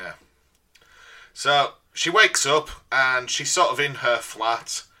 Yeah. So, she wakes up and she's sort of in her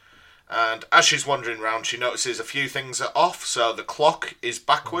flat. And as she's wandering around, she notices a few things are off. So, the clock is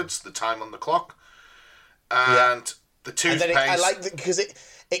backwards, the time on the clock. And the toothpaste... And then I like that because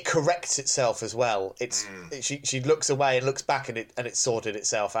it corrects itself as well. She looks away and looks back and it sorted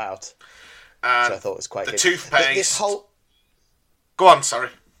itself out. And which I thought was quite the good. Toothpaste... This whole... Go on, sorry.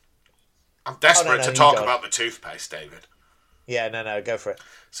 I'm desperate to talk about the toothpaste, David. Yeah, no, go for it.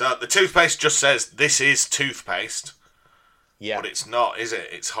 So the toothpaste just says, this is toothpaste. Yeah. But it's not, is it?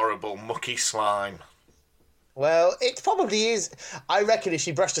 It's horrible, mucky slime. Well, it probably is. I reckon if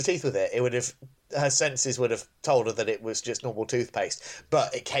she brushed her teeth with it, her senses would have told her that it was just normal toothpaste.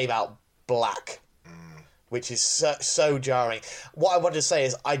 But it came out black. which is so jarring. What I wanted to say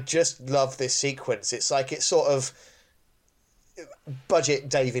is I just love this sequence. It's like it's sort of budget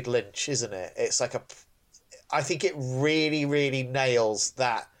David Lynch, isn't it? It's like I think it really, really nails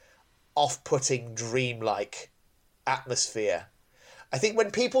that off-putting, dreamlike atmosphere. I think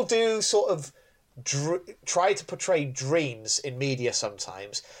when people do sort of try to portray dreams in media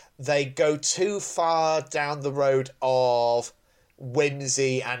sometimes, they go too far down the road of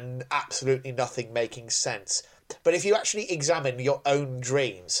whimsy and absolutely nothing making sense. But if you actually examine your own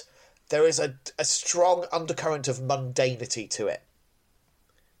dreams, there is a strong undercurrent of mundanity to it.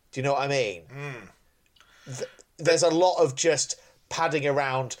 Do you know what I mean? There's a lot of just padding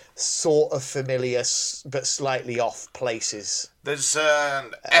around sort of familiar but slightly off places. There's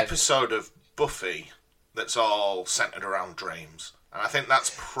an episode of Buffy that's all centred around dreams. And I think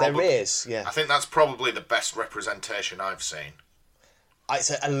that's probably... There is, yeah. I think that's probably the best representation I've seen.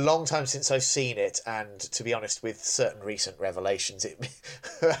 It's a long time since I've seen it, and to be honest, with certain recent revelations,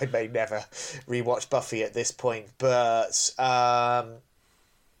 I may never rewatch Buffy at this point. But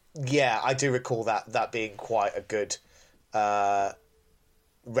yeah, I do recall that being quite a good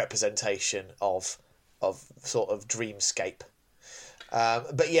representation of sort of dreamscape.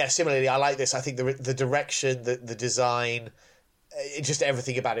 But yeah, similarly, I like this. I think the direction, the design, just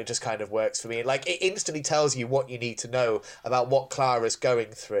everything about it just kind of works for me. Like, it instantly tells you what you need to know about what Clara's going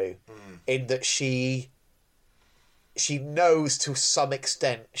through, in that she knows to some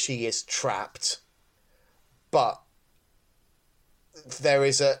extent she is trapped, but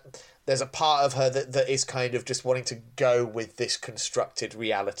there's a part of her that is kind of just wanting to go with this constructed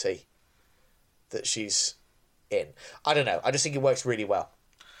reality that she's in. I don't know. I just think it works really well.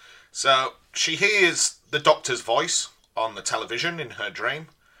 So she hears the Doctor's voice on the television in her dream.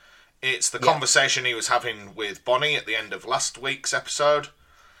 It's the conversation he was having with Bonnie at the end of last week's episode.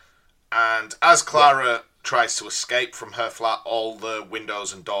 And as Clara tries to escape from her flat, all the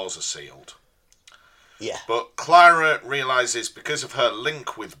windows and doors are sealed. Yeah. But Clara realises because of her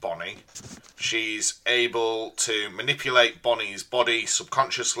link with Bonnie, she's able to manipulate Bonnie's body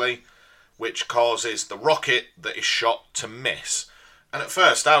subconsciously, which causes the rocket that is shot to miss. And at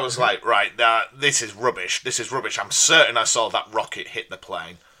first I was like, right, this is rubbish. This is rubbish. I'm certain I saw that rocket hit the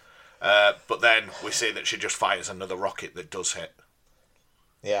plane. But then we see that she just fires another rocket that does hit.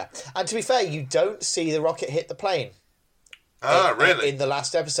 Yeah. And to be fair, you don't see the rocket hit the plane. Oh, really? In the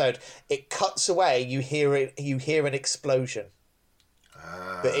last episode, it cuts away. You hear it. You hear an explosion,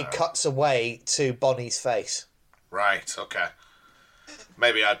 but it cuts away to Bonnie's face. Right. Okay.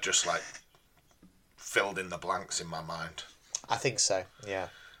 Maybe I'd just filled in the blanks in my mind. I think so. Yeah.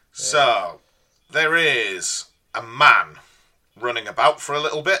 So there is a man running about for a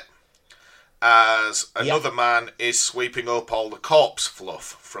little bit, as another man is sweeping up all the corpse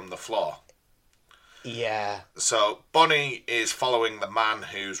fluff from the floor. Yeah. So Bonnie is following the man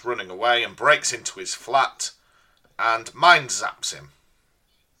who's running away and breaks into his flat and mind zaps him.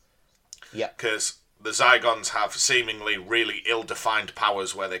 Yeah. Because the Zygons have seemingly really ill-defined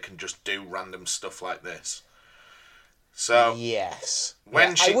powers where they can just do random stuff like this. So yes.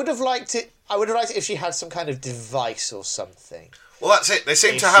 When I would have liked it. I would have liked it if she had some kind of device or something. Well, that's it. They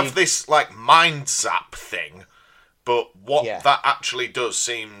seem to have this mind zap thing. But what that actually does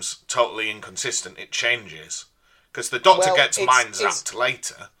seems totally inconsistent. It changes. Because the Doctor gets mind zapped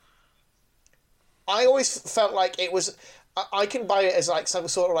later. I always felt like it was... I can buy it as some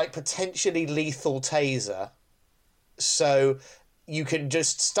sort of potentially lethal taser. So you can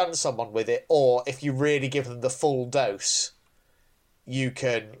just stun someone with it. Or if you really give them the full dose, you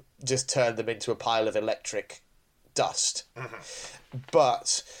can just turn them into a pile of electric dust. Mm-hmm.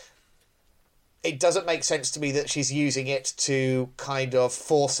 But... it doesn't make sense to me that she's using it to kind of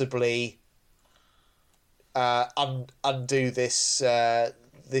forcibly undo this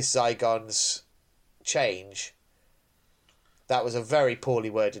Zygon's change. That was a very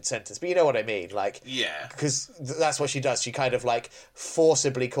poorly worded sentence, but you know what I mean. Yeah. Because that's what she does. She kind of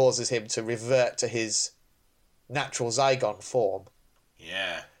forcibly causes him to revert to his natural Zygon form.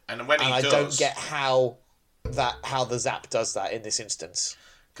 Yeah, and when he does, I don't get how the Zap does that in this instance.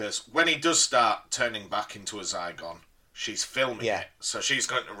 Because when he does start turning back into a Zygon, she's filming it. So she's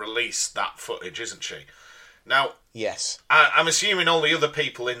going to release that footage, isn't she? Now, yes. I'm assuming all the other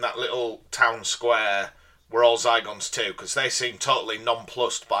people in that little town square were all Zygons too, because they seem totally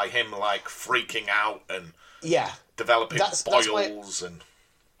nonplussed by him, freaking out and developing boils.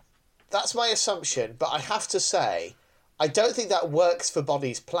 That's my assumption, but I have to say, I don't think that works for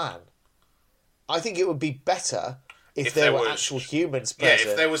Bonnie's plan. I think it would be better... If there were actual humans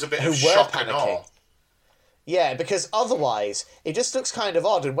present, if there was a bit who of were shock panicking. and awe. Yeah, because otherwise it just looks kind of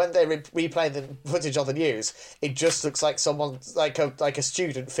odd, and when they replay the footage on the news, it just looks like someone like a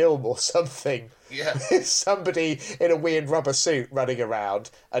student film or something. Yeah. Somebody in a weird rubber suit running around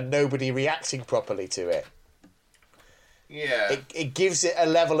and nobody reacting properly to it. Yeah. It gives it a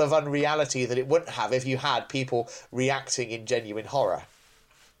level of unreality that it wouldn't have if you had people reacting in genuine horror.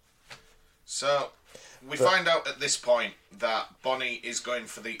 So, we find out at this point that Bonnie is going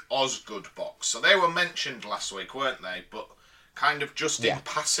for the Osgood box. So they were mentioned last week, weren't they? But kind of just in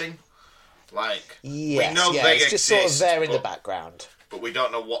passing. Like, we know they it's exist, just sort of there in the background. But we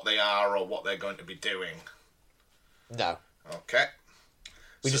don't know what they are or what they're going to be doing. No. Okay.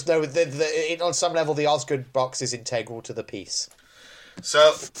 We just know that on some level the Osgood box is integral to the piece.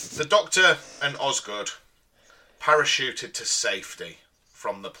 So, the Doctor and Osgood parachuted to safety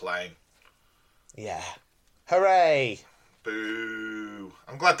from the plane. Yeah. Hooray! Boo.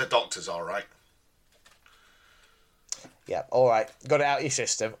 I'm glad the Doctor's alright. Yeah, alright. Got it out of your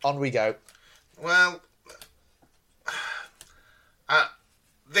system. On we go. Well,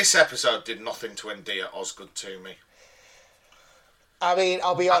 this episode did nothing to endear Osgood to me. I mean,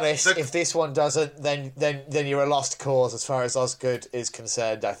 I'll be honest. If this one doesn't, then you're a lost cause as far as Osgood is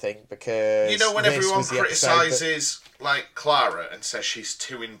concerned. I think because when everyone criticises like Clara and says she's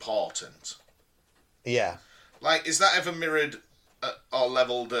too important. Yeah. Like, is that ever mirrored or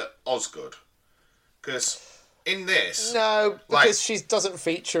levelled at Osgood? Because in this, no, because she doesn't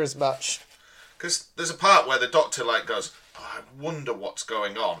feature as much. Because there's a part where the Doctor goes, oh, I wonder what's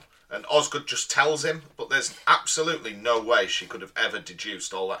going on. And Osgood just tells him, but there's absolutely no way she could have ever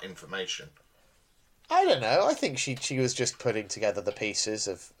deduced all that information. I don't know. I think she was just putting together the pieces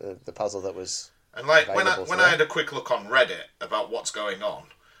of the puzzle that was. And when I had a quick look on Reddit about what's going on,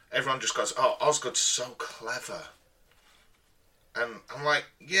 everyone just goes, "Oh, Osgood's so clever," and I'm like,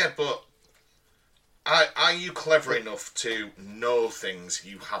 "Yeah, but are you clever enough to know things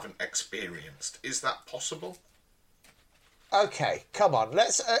you haven't experienced? Is that possible?" Okay, come on.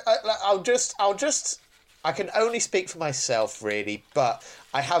 Let's. I can only speak for myself, really, but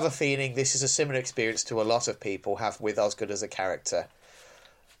I have a feeling this is a similar experience to a lot of people have with Osgood as a character,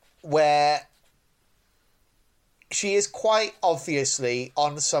 where she is quite obviously,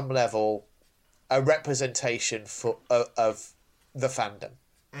 on some level, a representation of the fandom.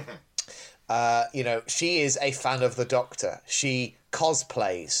 Mm-hmm. She is a fan of the Doctor. She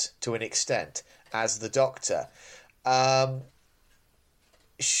cosplays to an extent as the Doctor.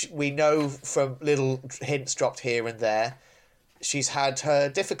 We know from little hints dropped here and there, she's had her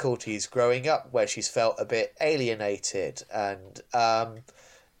difficulties growing up where she's felt a bit alienated and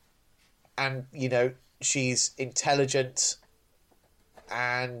she's intelligent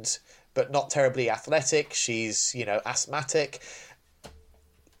but not terribly athletic. She's, asthmatic.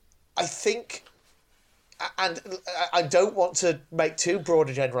 I think, and I don't want to make too broad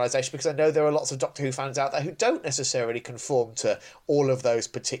a generalisation because I know there are lots of Doctor Who fans out there who don't necessarily conform to all of those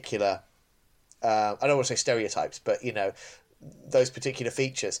particular, I don't want to say stereotypes, but, those particular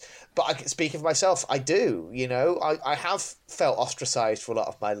features. But speaking for myself, I do, I have felt ostracised for a lot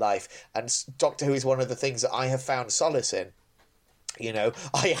of my life, and Doctor Who is one of the things that I have found solace in.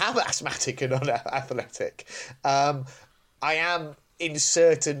 I am asthmatic and unathletic. I am, in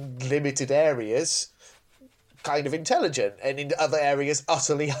certain limited areas, kind of intelligent, and in other areas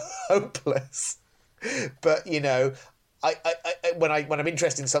utterly hopeless. But I when I'm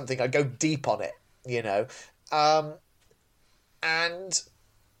interested in something, I go deep on it. And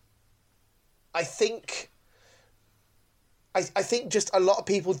I think just a lot of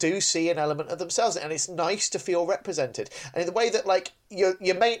people do see an element of themselves, and it's nice to feel represented. And in the way that, like, your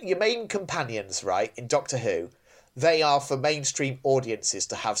main companions, right, in Doctor Who, they are for mainstream audiences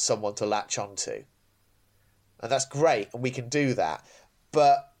to have someone to latch onto. And that's great, and we can do that.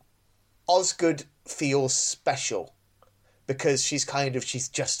 But Osgood feels special because she's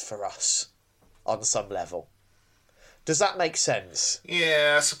just for us on some level. Does that make sense?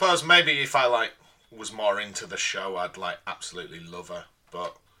 Yeah, I suppose maybe if I was more into the show, I'd absolutely love her.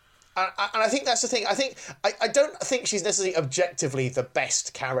 But and I think that's the thing. I don't think she's necessarily objectively the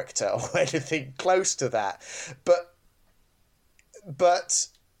best character or anything close to that. But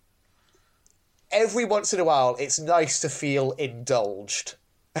every once in a while, it's nice to feel indulged.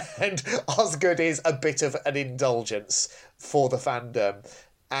 And Osgood is a bit of an indulgence for the fandom.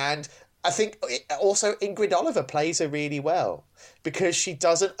 And I think also Ingrid Oliver plays her really well because she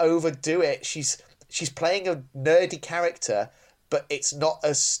doesn't overdo it. She's playing a nerdy character, but it's not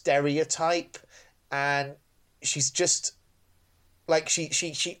a stereotype. And she's just, she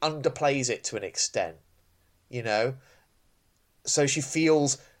underplays it to an extent, So she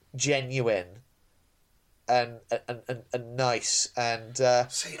feels genuine. and nice. And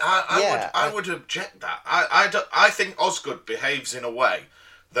see, I would object that. I think Osgood behaves in a way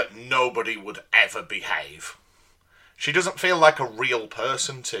that nobody would ever behave. She doesn't feel like a real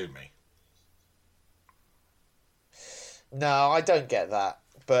person to me. No, I don't get that.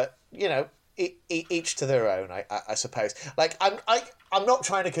 But each to their own, I suppose. Like I'm not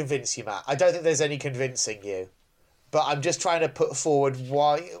trying to convince you, Matt. I don't think there's any convincing you. But I'm just trying to put forward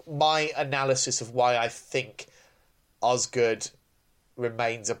my analysis of why I think Osgood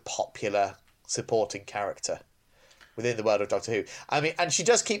remains a popular supporting character within the world of Doctor Who. I mean, and she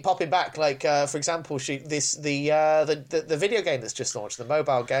does keep popping back. Like, for example, the video game that's just launched, the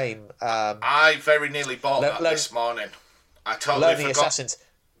mobile game. I very nearly bought that this morning. I Lonely Assassins.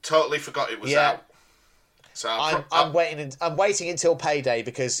 Totally forgot it was out. So I'm waiting until payday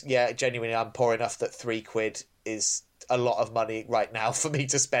because genuinely, I'm poor enough that £3 is a lot of money right now for me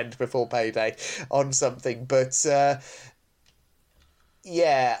to spend before payday on something. But I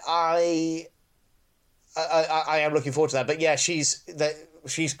am looking forward to that. But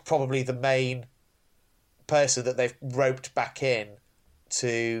she's probably the main person that they've roped back in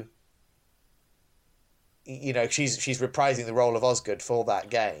to. She's reprising the role of Osgood for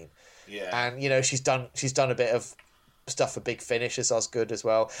that game. Yeah. And she's done a bit of stuff for Big Finish as Osgood as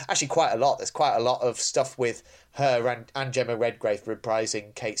well. Actually, quite a lot. There's quite a lot of stuff with her and Gemma Redgrave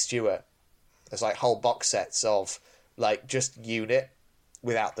reprising Kate Stewart. There's like whole box sets of like just Unit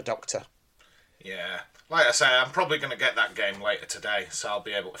without the Doctor. Yeah. Like I say, I'm probably going to get that game later today, so I'll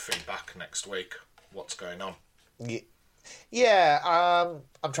be able to feed back next week what's going on. Yeah.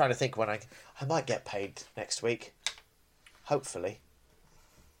 I'm trying to think when I might get paid next week. Hopefully.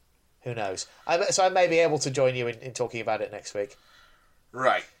 Who knows? So I may be able to join you in talking about it next week.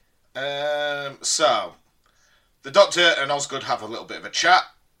 Right. So, the Doctor and Osgood have a little bit of a chat,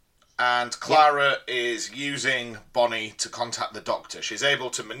 and Clara is using Bonnie to contact the Doctor. She's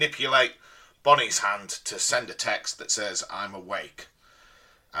able to manipulate Bonnie's hand to send a text that says, "I'm awake."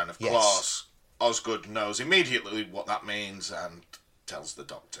 And of course, Osgood knows immediately what that means and tells the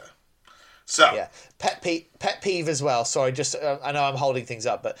Doctor. So pet peeve as well. Sorry, just I know I'm holding things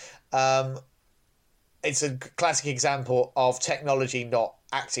up, but it's a classic example of technology not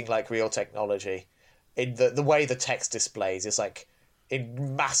acting like real technology. In the way the text displays, it's like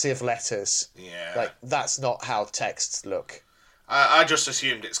in massive letters. Yeah, like that's not how texts look. I just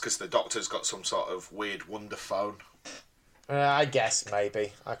assumed it's because the Doctor's got some sort of weird wonder phone. I guess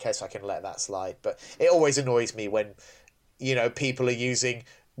maybe. I guess I can let that slide, but it always annoys me when people are using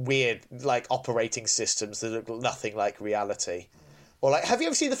weird like operating systems that look nothing like reality. Or like, have you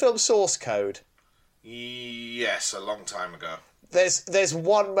ever seen the film Source Code? Yes, a long time ago. There's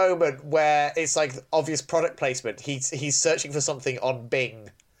one moment where it's like obvious product placement. He's searching for something on Bing,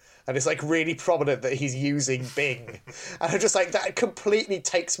 and it's like really prominent that he's using Bing, and I'm just like, that completely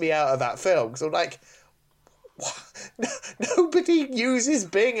takes me out of that film because I'm like, nobody uses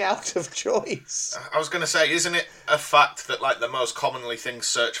Bing out of choice. I was going to say, isn't it a fact that like the most commonly things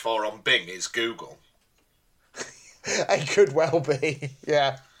searched for on Bing is Google? It could well be,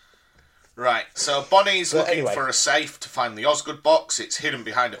 yeah. Right, so Bonnie's looking for a safe to find the Osgood box. It's hidden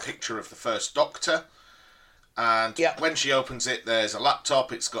behind a picture of the First Doctor. And when she opens it, there's a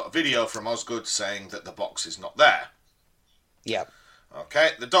laptop. It's got a video from Osgood saying that the box is not there. Yeah. Okay,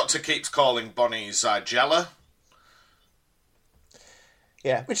 the Doctor keeps calling Bonnie Zygella.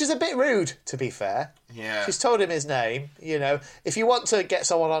 Yeah, which is a bit rude, to be fair. Yeah. She's told him his name. If you want to get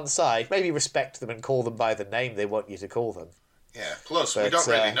someone on side, maybe respect them and call them by the name they want you to call them. Yeah, plus, we don't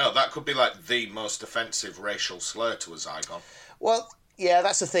really know. That could be like the most offensive racial slur to a Zygon. Well, yeah,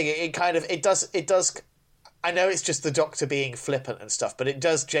 that's the thing. It does. I know it's just the Doctor being flippant and stuff, but it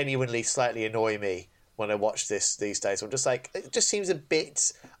does genuinely slightly annoy me when I watch this these days. I'm just like, it just seems a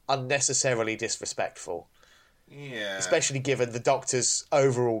bit unnecessarily disrespectful. Yeah. Especially given the Doctor's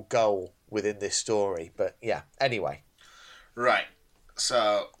overall goal within this story. But yeah, anyway. Right.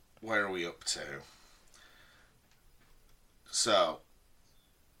 So, where are we up to? So,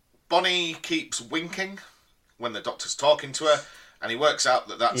 Bonnie keeps winking when the Doctor's talking to her, and he works out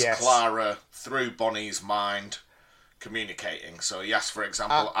that that's Clara through Bonnie's mind communicating. So he asks, for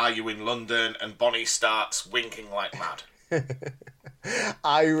example, "Are you in London?" And Bonnie starts winking like mad.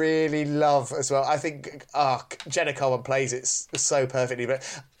 I really love as well. I think Jenna Coleman plays it so perfectly,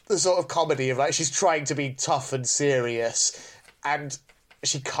 but the sort of comedy of like she's trying to be tough and serious, and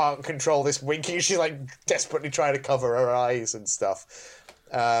she can't control this winking. She's like desperately trying to cover her eyes and stuff.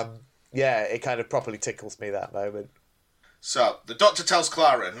 It kind of properly tickles me, that moment. So the Doctor tells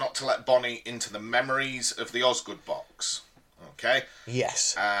Clara not to let Bonnie into the memories of the Osgood box. Okay.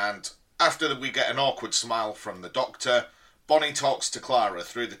 Yes. And after we get an awkward smile from the Doctor, Bonnie talks to Clara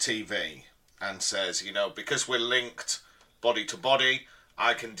through the TV and says, because we're linked body to body,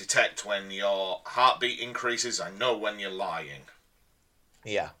 I can detect when your heartbeat increases. I know when you're lying.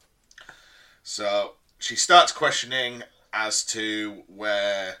 Yeah. So she starts questioning as to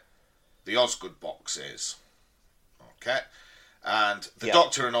where the Osgood box is. Okay. And the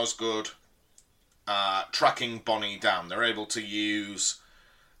Doctor and Osgood are tracking Bonnie down. They're able to use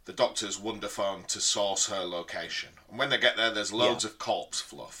the Doctor's wonder phone to source her location. And when they get there, there's loads of corpse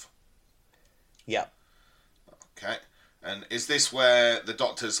fluff. Yeah. Okay. And is this where the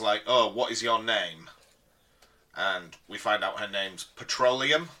Doctor's like, oh, what is your name? And we find out her name's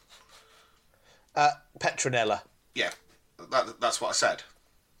Petroleum. Petronella. Yeah, that's what I said.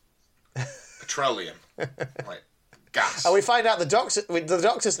 Petroleum. Like, gas. And we find out the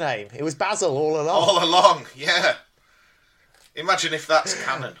Doctor's name. It was Basil all along. All along, yeah. Imagine if that's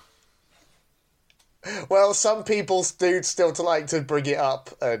canon. Well, some people do still like to bring it up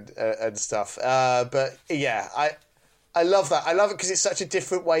and stuff. But yeah, I love that. I love it because it's such a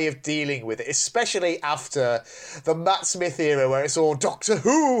different way of dealing with it, especially after the Matt Smith era where it's all Doctor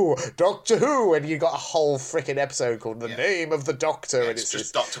Who, and you got a whole freaking episode called The Name of the Doctor, and it's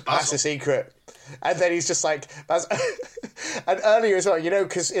just Dr. Basil. That's a secret. And then he's just like, and earlier as well,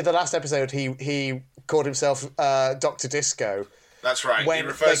 because in the last episode he called himself Dr. Disco. That's right. He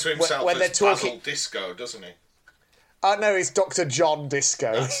refers to himself as Basil Disco, doesn't he? No, it's Dr. John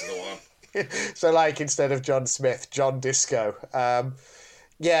Disco. That's the one. So, instead of John Smith, John Disco. I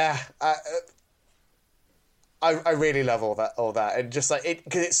really love all that, and just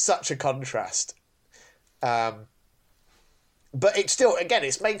because it's such a contrast. But it's still, again,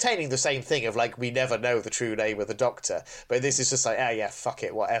 it's maintaining the same thing of we never know the true name of the Doctor, but this is just fuck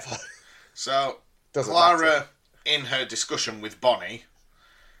it, whatever. So Doesn't Clara, matter. in her discussion with Bonnie,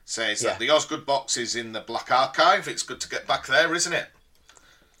 says that the Osgood box is in the Black Archive. It's good to get back there, isn't it?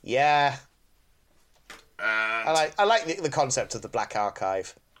 Yeah. And I like the concept of the Black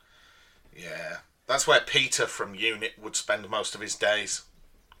Archive. Yeah. That's where Peter from UNIT would spend most of his days.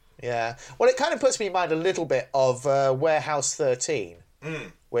 Yeah. Well, it kind of puts me in mind a little bit of Warehouse 13,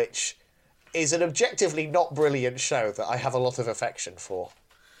 which is an objectively not brilliant show that I have a lot of affection for.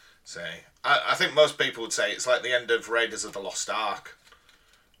 I think most people would say it's like the end of Raiders of the Lost Ark,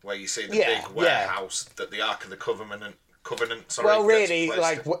 where you see the big warehouse that the Ark of the Covenant. Well, really,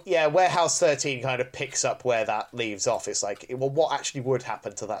 Warehouse 13 kind of picks up where that leaves off. It's what actually would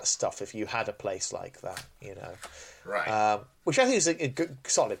happen to that stuff if you had a place like that, Right. Which I think is a good,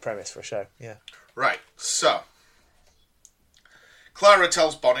 solid premise for a show, yeah. Right, so Clara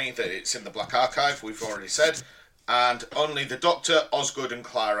tells Bonnie that it's in the Black Archive, we've already said, and only the Doctor, Osgood and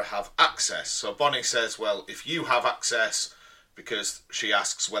Clara have access. So Bonnie says, well, if you have access, because she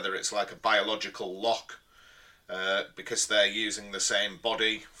asks whether it's like a biological lock, because they're using the same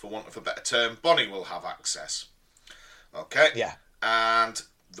body, for want of a better term, Bonnie will have access. Okay? Yeah. And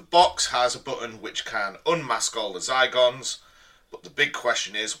the box has a button which can unmask all the Zygons, but the big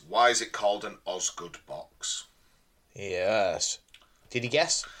question is, why is it called an Osgood box? Yes. Did you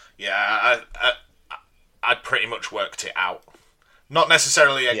guess? Yeah, I'd pretty much worked it out. Not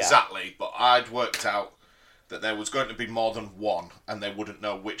necessarily exactly, but I'd worked out that there was going to be more than one, and they wouldn't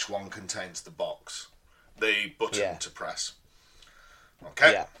know which one contains the box. The button to press.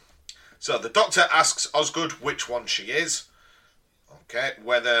 Okay? Yeah. So the Doctor asks Osgood which one she is. Okay,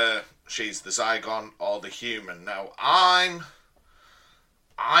 whether she's the Zygon or the human. Now, I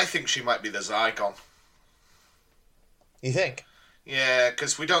think she might be the Zygon. You think? Yeah,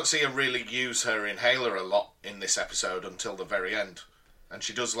 because we don't see her really use her inhaler a lot in this episode until the very end. And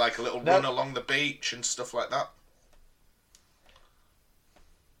she does a little run along the beach and stuff like that.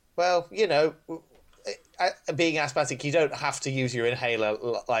 Well, being asthmatic, you don't have to use your inhaler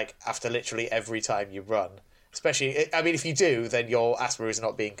after literally every time you run. Especially, if you do, then your asthma is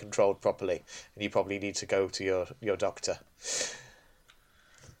not being controlled properly, and you probably need to go to your doctor.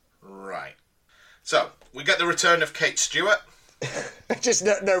 Right. So, we get the return of Kate Stewart. Just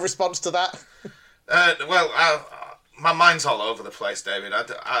no response to that? My mind's all over the place, David.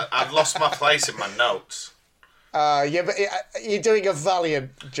 I've lost my place in my notes. But you're doing a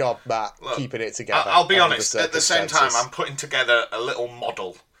valiant job, Matt, keeping it together. I'll be honest, at the same time, I'm putting together a little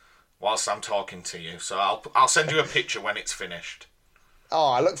model whilst I'm talking to you. So I'll send you a picture when it's finished.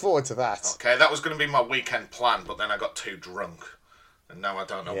 Oh, I look forward to that. Okay, that was going to be my weekend plan, but then I got too drunk. And now I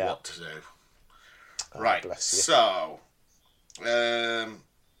don't know what to do. Right, bless you. So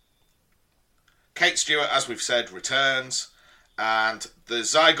Kate Stewart, as we've said, returns. And the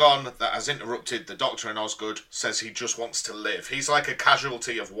Zygon that has interrupted the Doctor and Osgood says he just wants to live. He's like a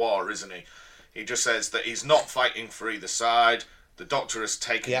casualty of war, isn't he? He just says that he's not fighting for either side. The Doctor has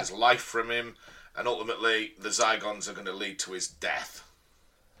taken his life from him, and ultimately the Zygons are going to lead to his death.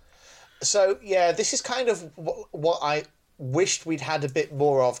 So, yeah, this is kind of what I wished we'd had a bit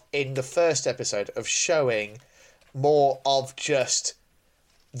more of in the first episode, of showing more of just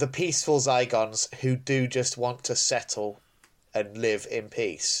the peaceful Zygons who do just want to settle and live in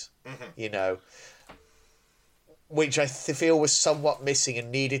peace, you know, which I feel was somewhat missing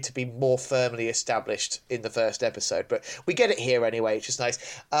and needed to be more firmly established in the first episode. But we get it here anyway, which is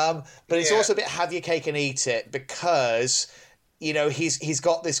nice. But it's also a bit have your cake and eat it, because, you know, he's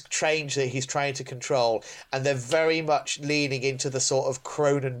got this change that he's trying to control, and they're very much leaning into the sort of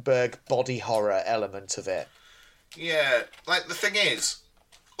Cronenberg body horror element of it. Yeah, like, the thing is,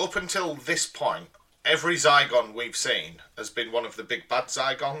 up until this point, every Zygon we've seen has been one of the big bad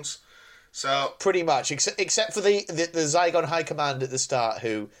Zygons. So pretty much, except for the Zygon High Command at the start,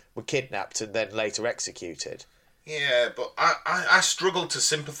 who were kidnapped and then later executed. Yeah, but I struggle to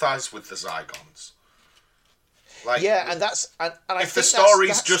sympathise with the Zygons. Like, yeah, and that's and I if think the story's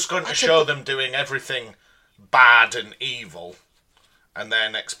that's just going to show them doing everything bad and evil, and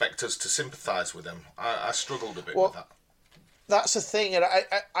then expect us to sympathise with them, I struggled a bit with that. That's the thing, and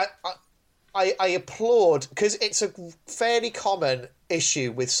I applaud, because it's a fairly common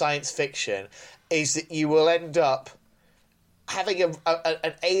issue with science fiction, is that you will end up having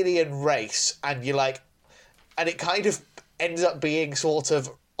an alien race, and you're like, and it kind of ends up being sort of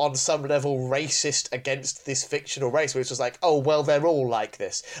on some level racist against this fictional race, which was like, oh, well, they're all like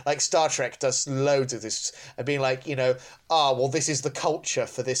this. Like Star Trek does loads of this, and being like, you know, well, this is the culture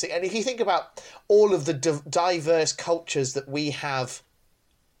for this. And if you think about all of the diverse cultures that we have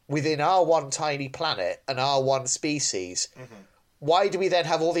within our one tiny planet and our one species, why do we then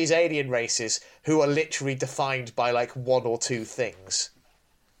have all these alien races who are literally defined by like one or two things,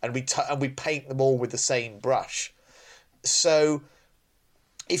 and we paint them all with the same brush? So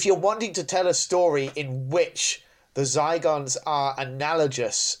if you're wanting to tell a story in which the Zygons are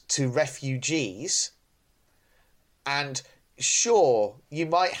analogous to refugees, and sure, you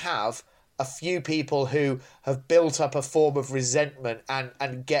might have a few people who have built up a form of resentment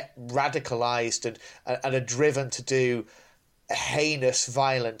and get radicalized and are driven to do heinous,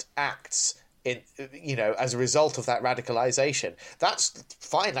 violent acts in, you know, as a result of that radicalization. That's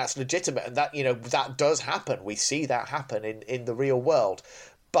fine, that's legitimate, and that, you know, that does happen. We see that happen in the real world.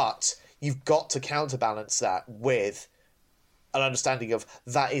 But you've got to counterbalance that with an understanding of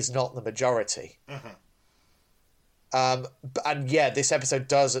that is not the majority. And yeah, this episode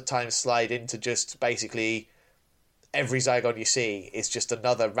does at times slide into just basically every Zygon you see is just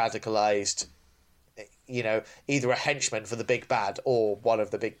another radicalized, you know, either a henchman for the big bad or one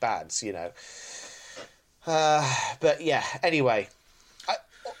of the big bads, you know. But yeah, anyway,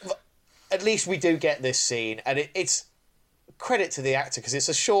 at least we do get this scene, and it's credit to the actor, because it's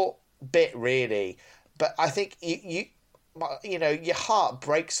a short bit really, but I think you know, your heart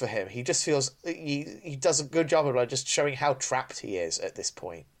breaks for him. He just feels he does a good job of like just showing how trapped he is at this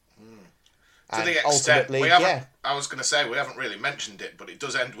point. To the extent we haven't, I was going to say we haven't really mentioned it, but it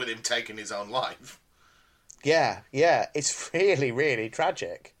does end with him taking his own life. Yeah, it's really, really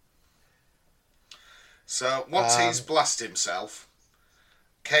tragic. So once he's blasted himself,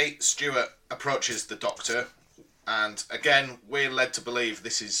 Kate Stewart approaches the Doctor. And again, we're led to believe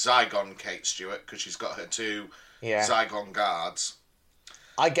this is Zygon Kate Stewart, because she's got her two Zygon guards.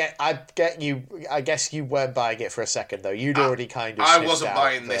 I get you. I guess you weren't buying it for a second, though. You'd already kind of. I wasn't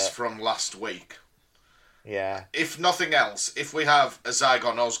buying this from last week. Yeah. If nothing else, if we have a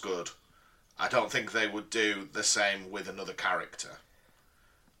Zygon Osgood, I don't think they would do the same with another character.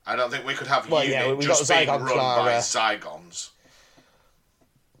 I don't think we could have a unit just being run by Zygons.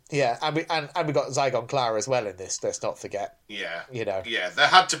 Yeah, and we got Zygon Clara as well in this. Let's not forget. Yeah, you know. Yeah, there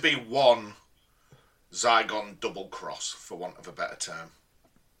had to be one Zygon double cross, for want of a better term.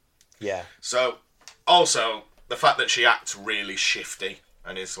 Yeah. So, also the fact that she acts really shifty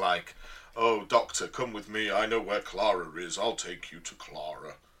and is like, "Oh, Doctor, come with me. I know where Clara is. I'll take you to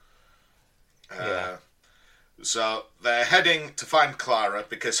Clara." So they're heading to find Clara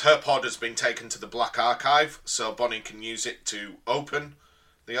because her pod has been taken to the Black Archive, so Bonnie can use it to open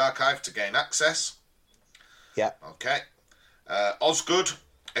the archive to gain access. Yeah. Okay. Osgood,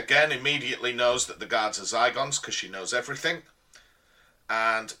 again, immediately knows that the guards are Zygons because she knows everything.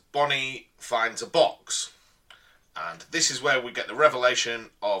 And Bonnie finds a box. And this is where we get the revelation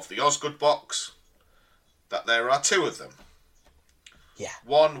of the Osgood box, that there are two of them. Yeah.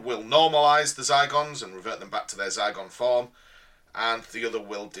 One will normalise the Zygons and revert them back to their Zygon form. and the other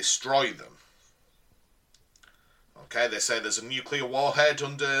will destroy them. Okay, they say there's a nuclear warhead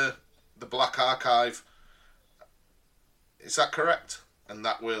under the Black Archive. Is that correct? And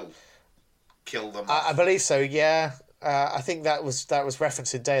that will kill them. I believe so. Yeah, I think that was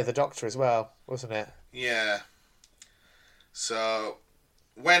referenced in Day of the Doctor as well, wasn't it? Yeah. So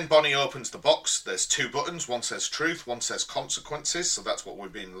when Bonnie opens the box, there's two buttons. One says truth, one says consequences. So that's what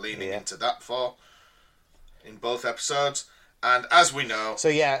we've been leaning into that for in both episodes. And as we know...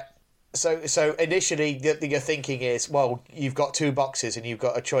 So initially your thinking is, well, you've got two boxes and you've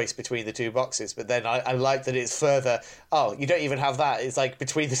got a choice between the two boxes. But then I like that it's further, you don't even have that. It's like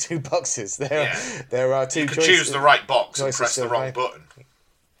between the two boxes. There are two choices. You could choose the right box and press the wrong button.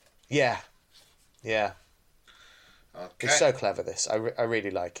 Yeah. Yeah. Okay. It's so clever, this. I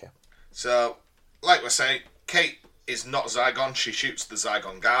really like it. So, like we say, Kate is not Zygon. She shoots the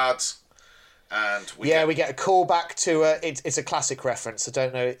Zygon guards. And we get a callback to it's a classic reference. I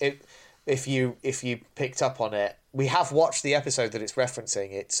don't know if you picked up on it. We have watched the episode that it's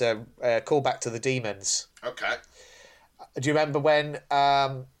referencing. It's a callback to the Demons. Okay. Do you remember when?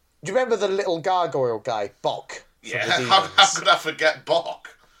 Do you remember the little gargoyle guy, Bok? Yeah. How could I forget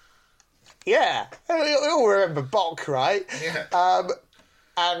Bok? Yeah, we all remember Bok, right? Yeah.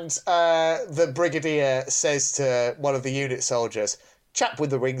 And the Brigadier says to one of the unit soldiers, "Chap with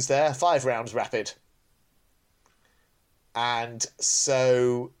the rings there, 5 rounds rapid." And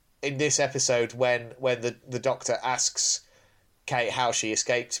so in this episode, when the Doctor asks Kate how she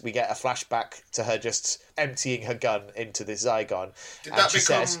escaped, we get a flashback to her just emptying her gun into this Zygon. Did that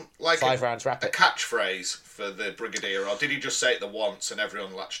become like 5 rounds rapid. A catchphrase for the Brigadier, or did he just say it the once and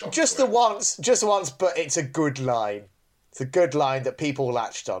everyone latched on just to it? Just once, but it's a good line. It's a good line that people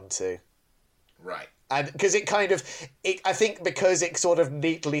latched onto. Right. And because I think because it sort of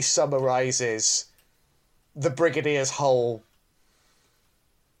neatly summarises the Brigadier's whole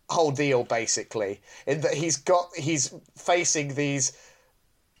deal, basically, in that he's facing these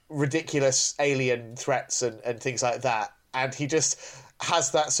ridiculous alien threats and things like that, and he just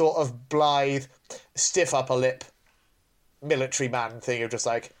has that sort of blithe, stiff upper lip, military man thing of just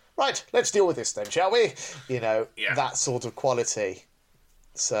like, right, let's deal with this then, shall we? That sort of quality.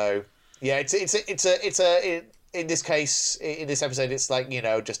 So. Yeah, it's in this case, in this episode, it's like,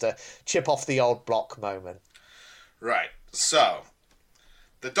 just a chip off the old block moment. Right. So,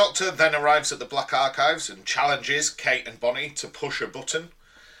 the Doctor then arrives at the Black Archives and challenges Kate and Bonnie to push a button.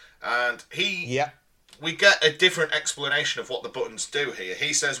 And we get a different explanation of what the buttons do here.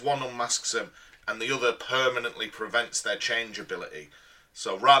 He says one unmasks them and the other permanently prevents their change ability.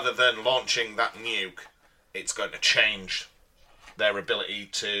 So rather than launching that nuke, it's going to change their ability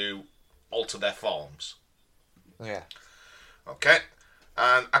to alter their forms. Yeah. Okay.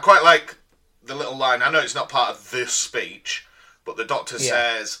 And I quite like the little line. I know it's not part of this speech, but the Doctor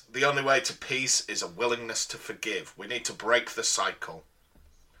says, the only way to peace is a willingness to forgive. We need to break the cycle.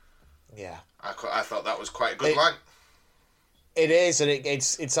 Yeah. I thought that was quite a good line. It is, and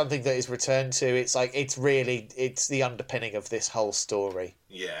it's something that is returned to. It's like, it's the underpinning of this whole story.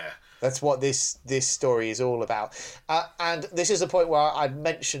 Yeah. That's what this story is all about. And this is a point where I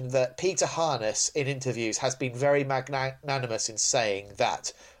mentioned that Peter Harness, in interviews, has been very magnanimous in saying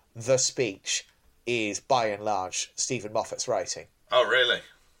that the speech is, by and large, Stephen Moffat's writing. Oh, really?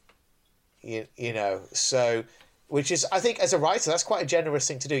 So... Which is, I think, as a writer, that's quite a generous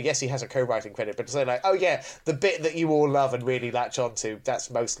thing to do. Yes, he has a co-writing credit, but to say, like, oh, yeah, the bit that you all love and really latch onto, that's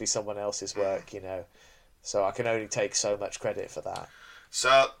mostly someone else's work, So I can only take so much credit for that.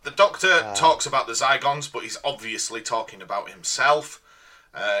 So the Doctor talks about the Zygons, but he's obviously talking about himself.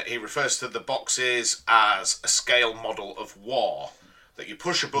 He refers to the boxes as a scale model of war, that you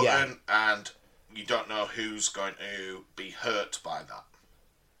push a button and you don't know who's going to be hurt by that.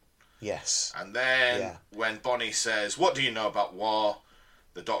 Yes. And then when Bonnie says, "What do you know about war?"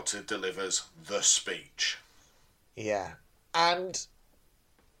 the Doctor delivers the speech. Yeah. And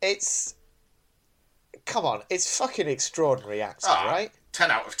it's... Come on, it's fucking extraordinary acting, right?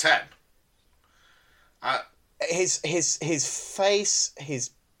 10 out of 10. His face, his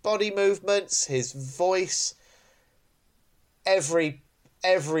body movements, his voice, every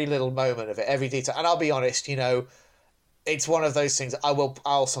little moment of it, every detail. And I'll be honest, it's one of those things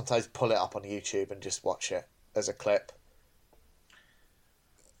I'll sometimes pull it up on YouTube and just watch it as a clip.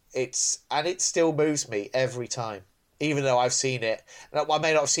 It still moves me every time, even though I've seen it. I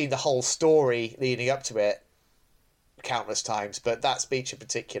may not have seen the whole story leading up to it countless times, but that speech in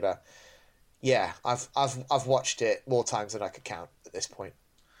particular, I've watched it more times than I could count at this point.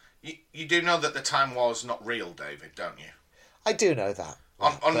 You do know that the time war's not real, David, don't you? I do know that.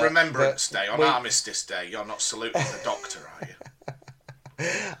 On Remembrance Day, on Armistice Day, you're not saluting the Doctor, are you?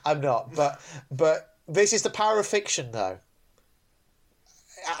 I'm not. But this is the power of fiction, though,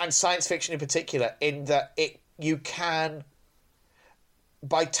 and science fiction in particular, in that you can,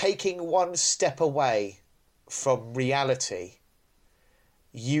 by taking one step away from reality,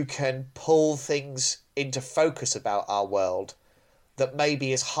 you can pull things into focus about our world that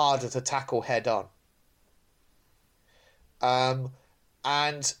maybe is harder to tackle head on.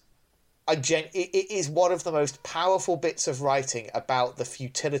 And it is one of the most powerful bits of writing about the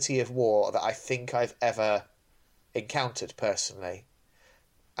futility of war that I think I've ever encountered personally.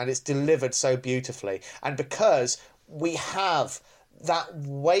 And it's delivered so beautifully. And because we have that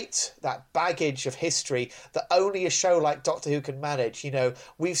weight, that baggage of history that only a show like Doctor Who can manage,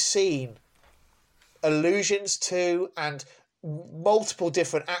 we've seen allusions to and multiple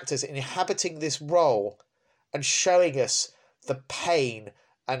different actors inhabiting this role and showing us the pain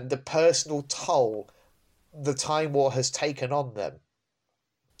and the personal toll the Time War has taken on them.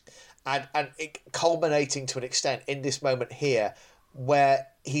 And it culminating to an extent in this moment here where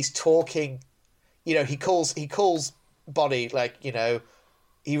he's talking, he calls Bonnie,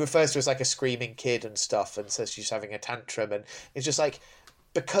 he refers to her as like a screaming kid and stuff and says she's having a tantrum. And it's just like,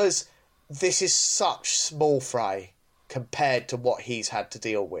 because this is such small fry compared to what he's had to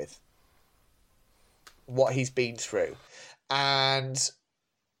deal with, what he's been through. And,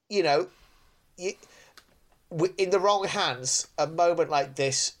 in the wrong hands, a moment like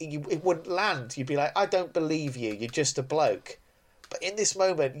this, it wouldn't land. You'd be like, I don't believe you. You're just a bloke. But in this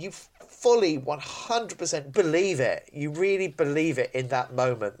moment, you fully 100% believe it. You really believe it in that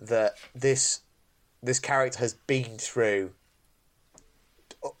moment that this character has been through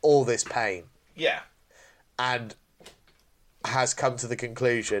all this pain. Yeah. And has come to the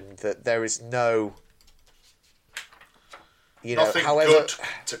conclusion that there is no... nothing good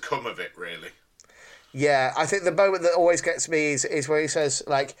to come of it, really. Yeah, I think the moment that always gets me is where he says,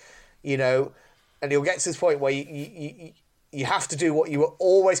 and he'll get to this point where you have to do what you were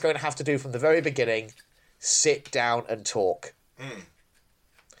always going to have to do from the very beginning: sit down and talk. Mm.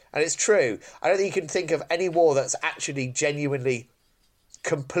 And it's true. I don't think you can think of any war that's actually genuinely,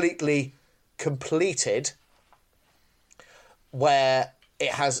 completely completed where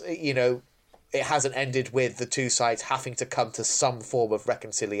it has, it hasn't ended with the two sides having to come to some form of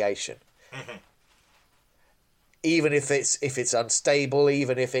reconciliation. Mm-hmm. Even if it's unstable,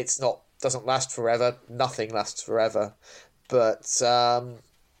 even if it's not, doesn't last forever, nothing lasts forever. But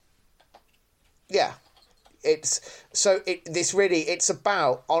yeah, it's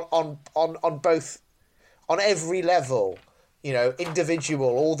about on both, on every level, individual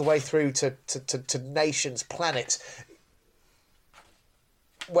all the way through to nations, planets.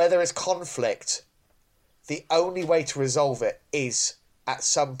 Where there is conflict, the only way to resolve it is at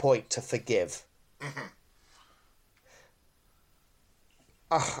some point to forgive. Mm-hmm.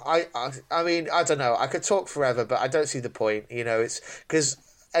 I mean, I don't know. I could talk forever, but I don't see the point. It's because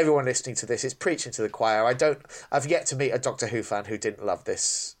everyone listening to this is preaching to the choir. I've yet to meet a Doctor Who fan who didn't love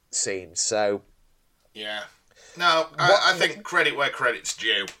this scene. So, yeah, no, I think credit where credit's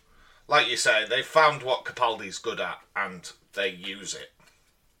due. Like you say, they found what Capaldi's good at, and they use it.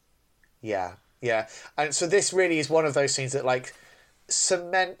 Yeah, yeah, and so this really is one of those scenes that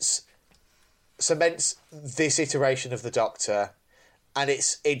cements this iteration of the Doctor. And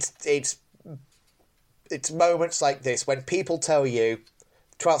it's moments like this when people tell you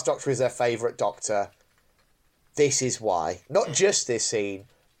 12th Doctor is their favourite Doctor. This is why. Not just this scene,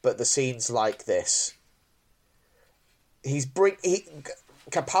 but the scenes like this.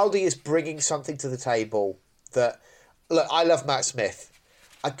 Capaldi is bringing something to the table that... Look, I love Matt Smith.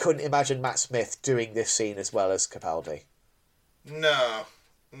 I couldn't imagine Matt Smith doing this scene as well as Capaldi. No.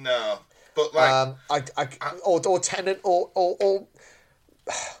 But or Tennant or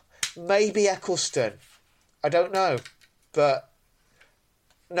maybe Eccleston. I don't know, but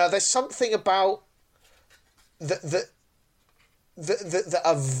no, there's something about the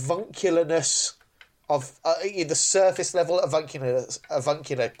avuncularness of the surface level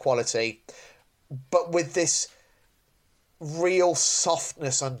avuncular quality, but with this real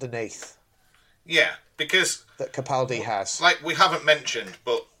softness underneath. Yeah, because that Capaldi has. Like we haven't mentioned,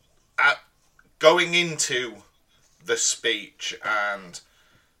 but going into the speech and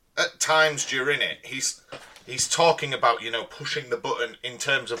at times during it, he's talking about pushing the button in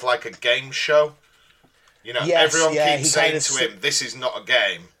terms of like a game show. Yes, everyone keeps saying to him, "This is not a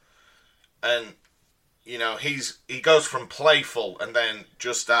game," and he goes from playful and then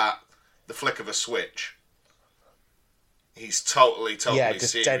just at the flick of a switch, he's totally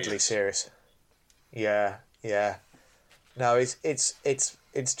just serious. Deadly serious. Yeah. No, it's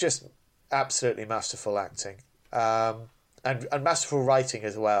just absolutely masterful acting. and masterful writing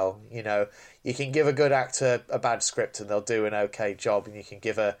as well. You know, you can give a good actor a bad script and they'll do an okay job, and you can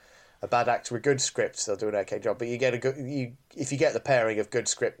give a bad actor a good script, they'll do an okay job. But you get if you get the pairing of good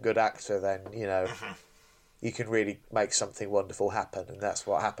script, good actor, then you know you can really make something wonderful happen, and that's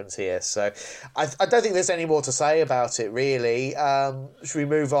what happens here. So I don't think there's any more to say about it, really. Should we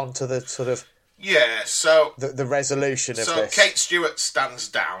move on to the sort of so the resolution of this? So Kate Stewart stands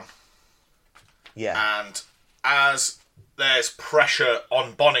down. Yeah. And as there's pressure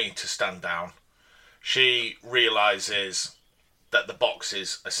on Bonnie to stand down, she realises that the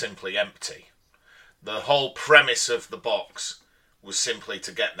boxes are simply empty. The whole premise of the box was simply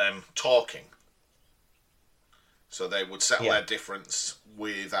to get them talking, so they would settle their difference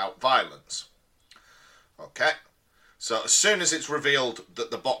without violence. Okay, so as soon as it's revealed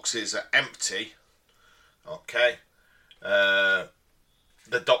that the boxes are empty,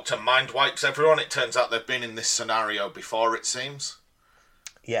 the Doctor mind wipes everyone. It turns out they've been in this scenario before, it seems.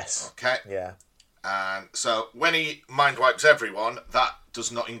 Yes. Okay. Yeah. And so when he mind wipes everyone, that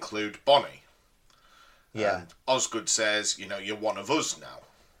does not include Bonnie. Yeah. And Osgood says, you know, you're one of us now.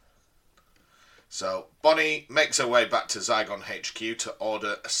 So Bonnie makes her way back to Zygon HQ to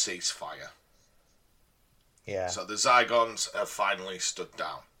order a ceasefire. Yeah. So the Zygons have finally stood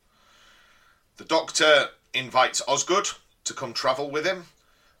down. The Doctor invites Osgood to come travel with him,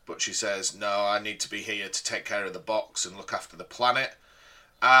 but she says, no, I need to be here to take care of the box and look after the planet.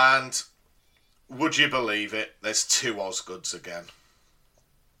 And would you believe it? There's 2 Osgoods again.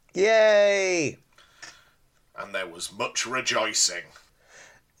 Yay! And there was much rejoicing.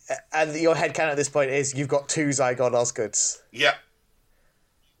 And your headcanon at this point is you've got 2 Zygon Osgoods. Yep.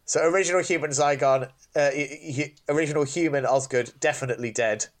 So original human Zygon, original human Osgood, definitely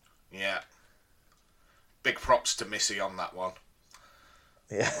dead. Yeah. Big props to Missy on that one.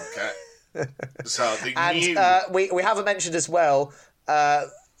 Yeah. Okay. So we haven't mentioned as well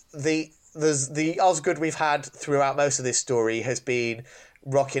the Osgood we've had throughout most of this story has been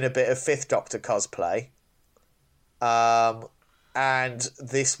rocking a bit of Fifth Doctor cosplay. And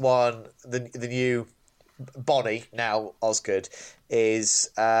this one, the new Bonnie, now Osgood, has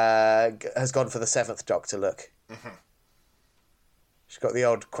gone for the Seventh Doctor look. Mm-hmm. She's got the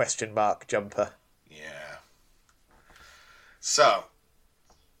old question mark jumper. Yeah. So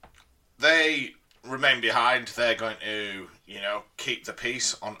they remain behind. They're going to, keep the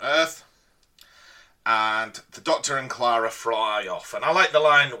peace on Earth. And the Doctor and Clara fly off. And I like the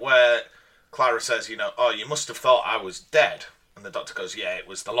line where Clara says, oh, you must have thought I was dead. And the Doctor goes, yeah, it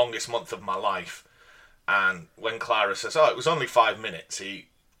was the longest month of my life. And when Clara says, oh, it was only 5 minutes,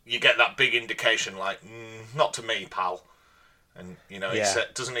 you get that big indication like, not to me, pal. And,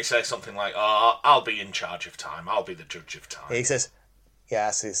 doesn't he say something like, oh, I'll be in charge of time. I'll be the judge of time. He says,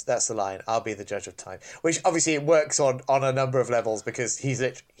 yes, that's the line. I'll be the judge of time. Which obviously it works on a number of levels because he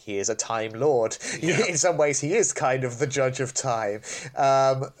is a Time Lord. Yeah. In some ways, he is kind of the judge of time.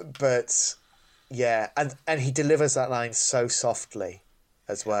 But yeah, and he delivers that line so softly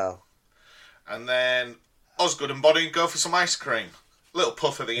as well. And then Osgood and Bonnie go for some ice cream. Little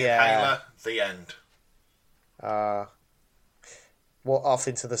puff of the inhaler. The end. Off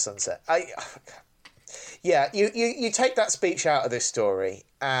into the sunset. You take that speech out of this story,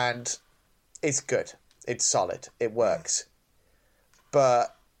 and it's good. It's solid. It works.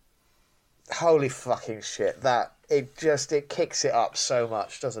 But holy fucking shit, it kicks it up so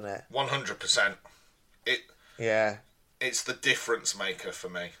much, doesn't it? 100%. It's the difference maker for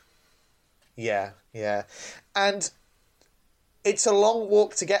me. Yeah. And it's a long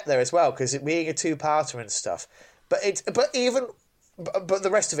walk to get there as well, because it being a 2-parter and stuff. But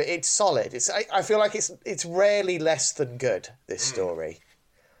the rest of it, it's solid. I feel like it's rarely less than good, this story.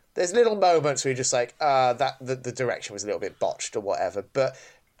 There's little moments where you're just like, the direction was a little bit botched or whatever, but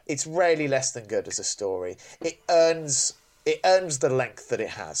it's rarely less than good as a story. It earns the length that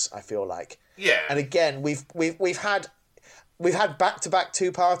it has, I feel like. Yeah. And again, we've had back-to-back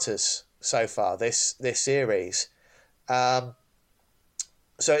 2-parters so far this series. So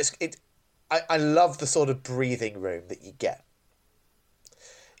I love the sort of breathing room that you get.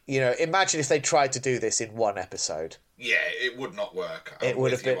 Imagine if they tried to do this in one episode. Yeah, it would not work. It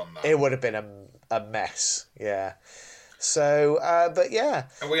would have been a mess. Yeah. So, but yeah.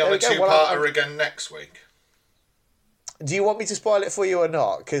 Are we on a 2-parter again next week? Do you want me to spoil it for you or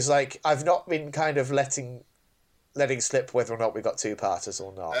not? Because I've not been kind of letting slip whether or not we've got 2-parters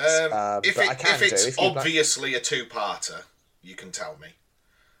or not. If it's obviously a 2-parter, you can tell me.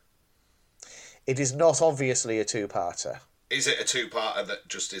 It is not obviously a 2-parter. Is it a 2-parter that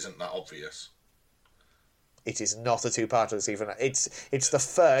just isn't that obvious? It is not a 2-parter that's even... It's the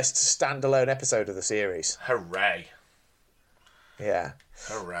first standalone episode of the series. Hooray. Yeah.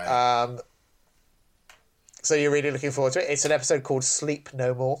 Hooray. So you're really looking forward to it. It's an episode called Sleep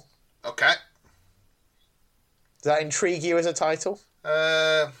No More. Okay. Does that intrigue you as a title?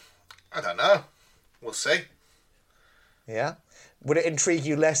 I don't know. We'll see. Yeah. Would it intrigue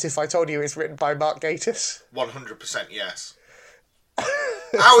you less if I told you it's written by Mark Gatiss? 100% yes.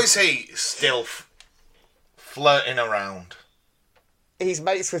 How is he still flirting around? He's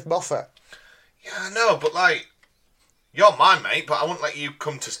mates with Moffat. Yeah, I know, but like, you're my mate, but I wouldn't let you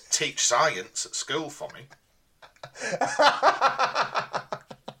come to teach science at school for me.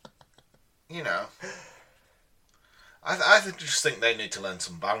 You know. I just think they need to learn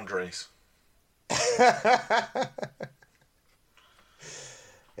some boundaries.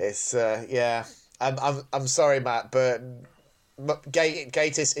 It's yeah. I'm sorry, Matt, but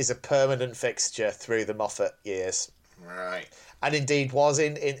Gatiss is a permanent fixture through the Moffat years, Right. and indeed was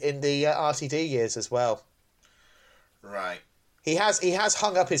in the RTD years as well. Right. He has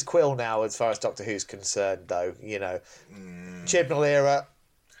hung up his quill now as far as Doctor Who's concerned, though. You know, Chibnall era.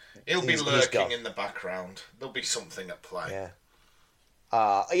 He'll be He's lurking gone. in the background. There'll be something at play.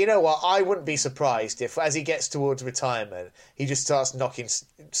 Yeah. You know what? I wouldn't be surprised if, as he gets towards retirement, he just starts knocking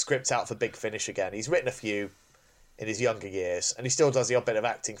scripts out for Big Finish again. He's written a few in his younger years, and he still does the odd bit of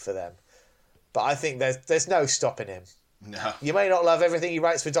acting for them. But I think there's no stopping him. No. You may not love everything he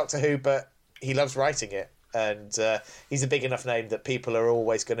writes for Doctor Who, but he loves writing it. And he's a big enough name that people are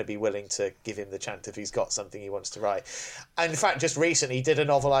always going to be willing to give him the chance if he's got something he wants to write. And in fact, just recently, he did a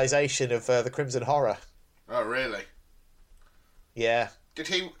novelisation of The Crimson Horror. Oh, really? Yeah. Did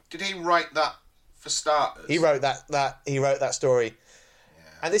he write that for starters? He wrote that story. Yeah.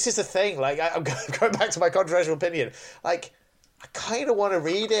 And this is the thing, like, I'm going back to my controversial opinion. Like, I kind of want to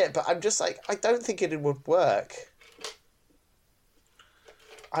read it, but I'm just like, I don't think it would work.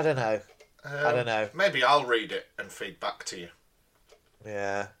 I don't know. I don't know. Maybe I'll read it and feed back to you.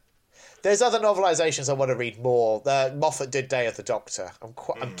 Yeah. There's other novelisations I want to read more. Moffat did Day of the Doctor.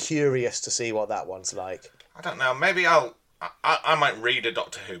 I'm curious to see what that one's like. I don't know. Maybe I might read a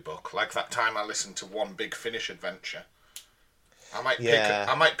Doctor Who book, like that time I listened to One Big Finish Adventure. I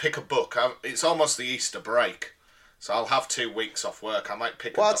might pick a book. It's almost the Easter break, so I'll have 2 weeks off work. I might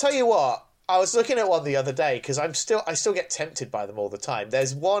pick. Well, I'll tell you what. I was looking at one the other day because I still get tempted by them all the time.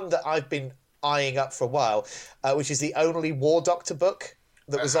 There's one that I've been eyeing up for a while, which is the only War Doctor book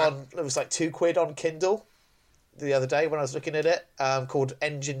that was on. It was like £2 on Kindle the other day when I was looking at it, called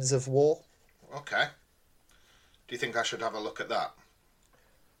Engines of War. Okay. Do you think I should have a look at that?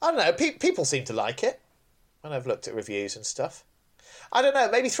 I don't know. People seem to like it, and I've looked at reviews and stuff. I don't know.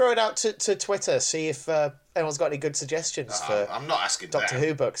 Maybe throw it out to Twitter. See if anyone's got any good suggestions for. I'm not asking Doctor them.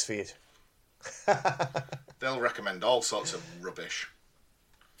 Who books for you. They'll recommend all sorts of rubbish.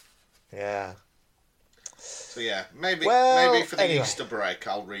 Yeah. So yeah, maybe for the anyway. Easter break,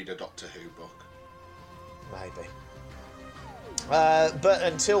 I'll read a Doctor Who book. Maybe. But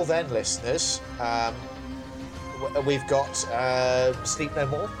until then, listeners, we've got Sleep No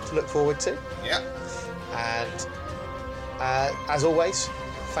More to look forward to. Yeah. And as always,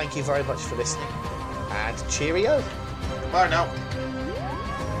 thank you very much for listening. And cheerio. Bye now.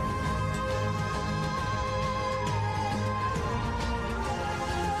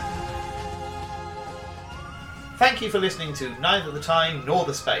 Thank you for listening to Neither the Time Nor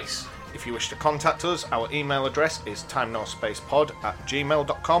the Space. If you wish to contact us, our email address is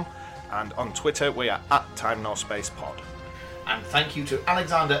timenorSpacePod@gmail.com, and on Twitter we are @timenorSpacePod. And thank you to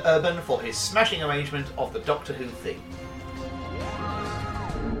Alexander Urban for his smashing arrangement of the Doctor Who theme.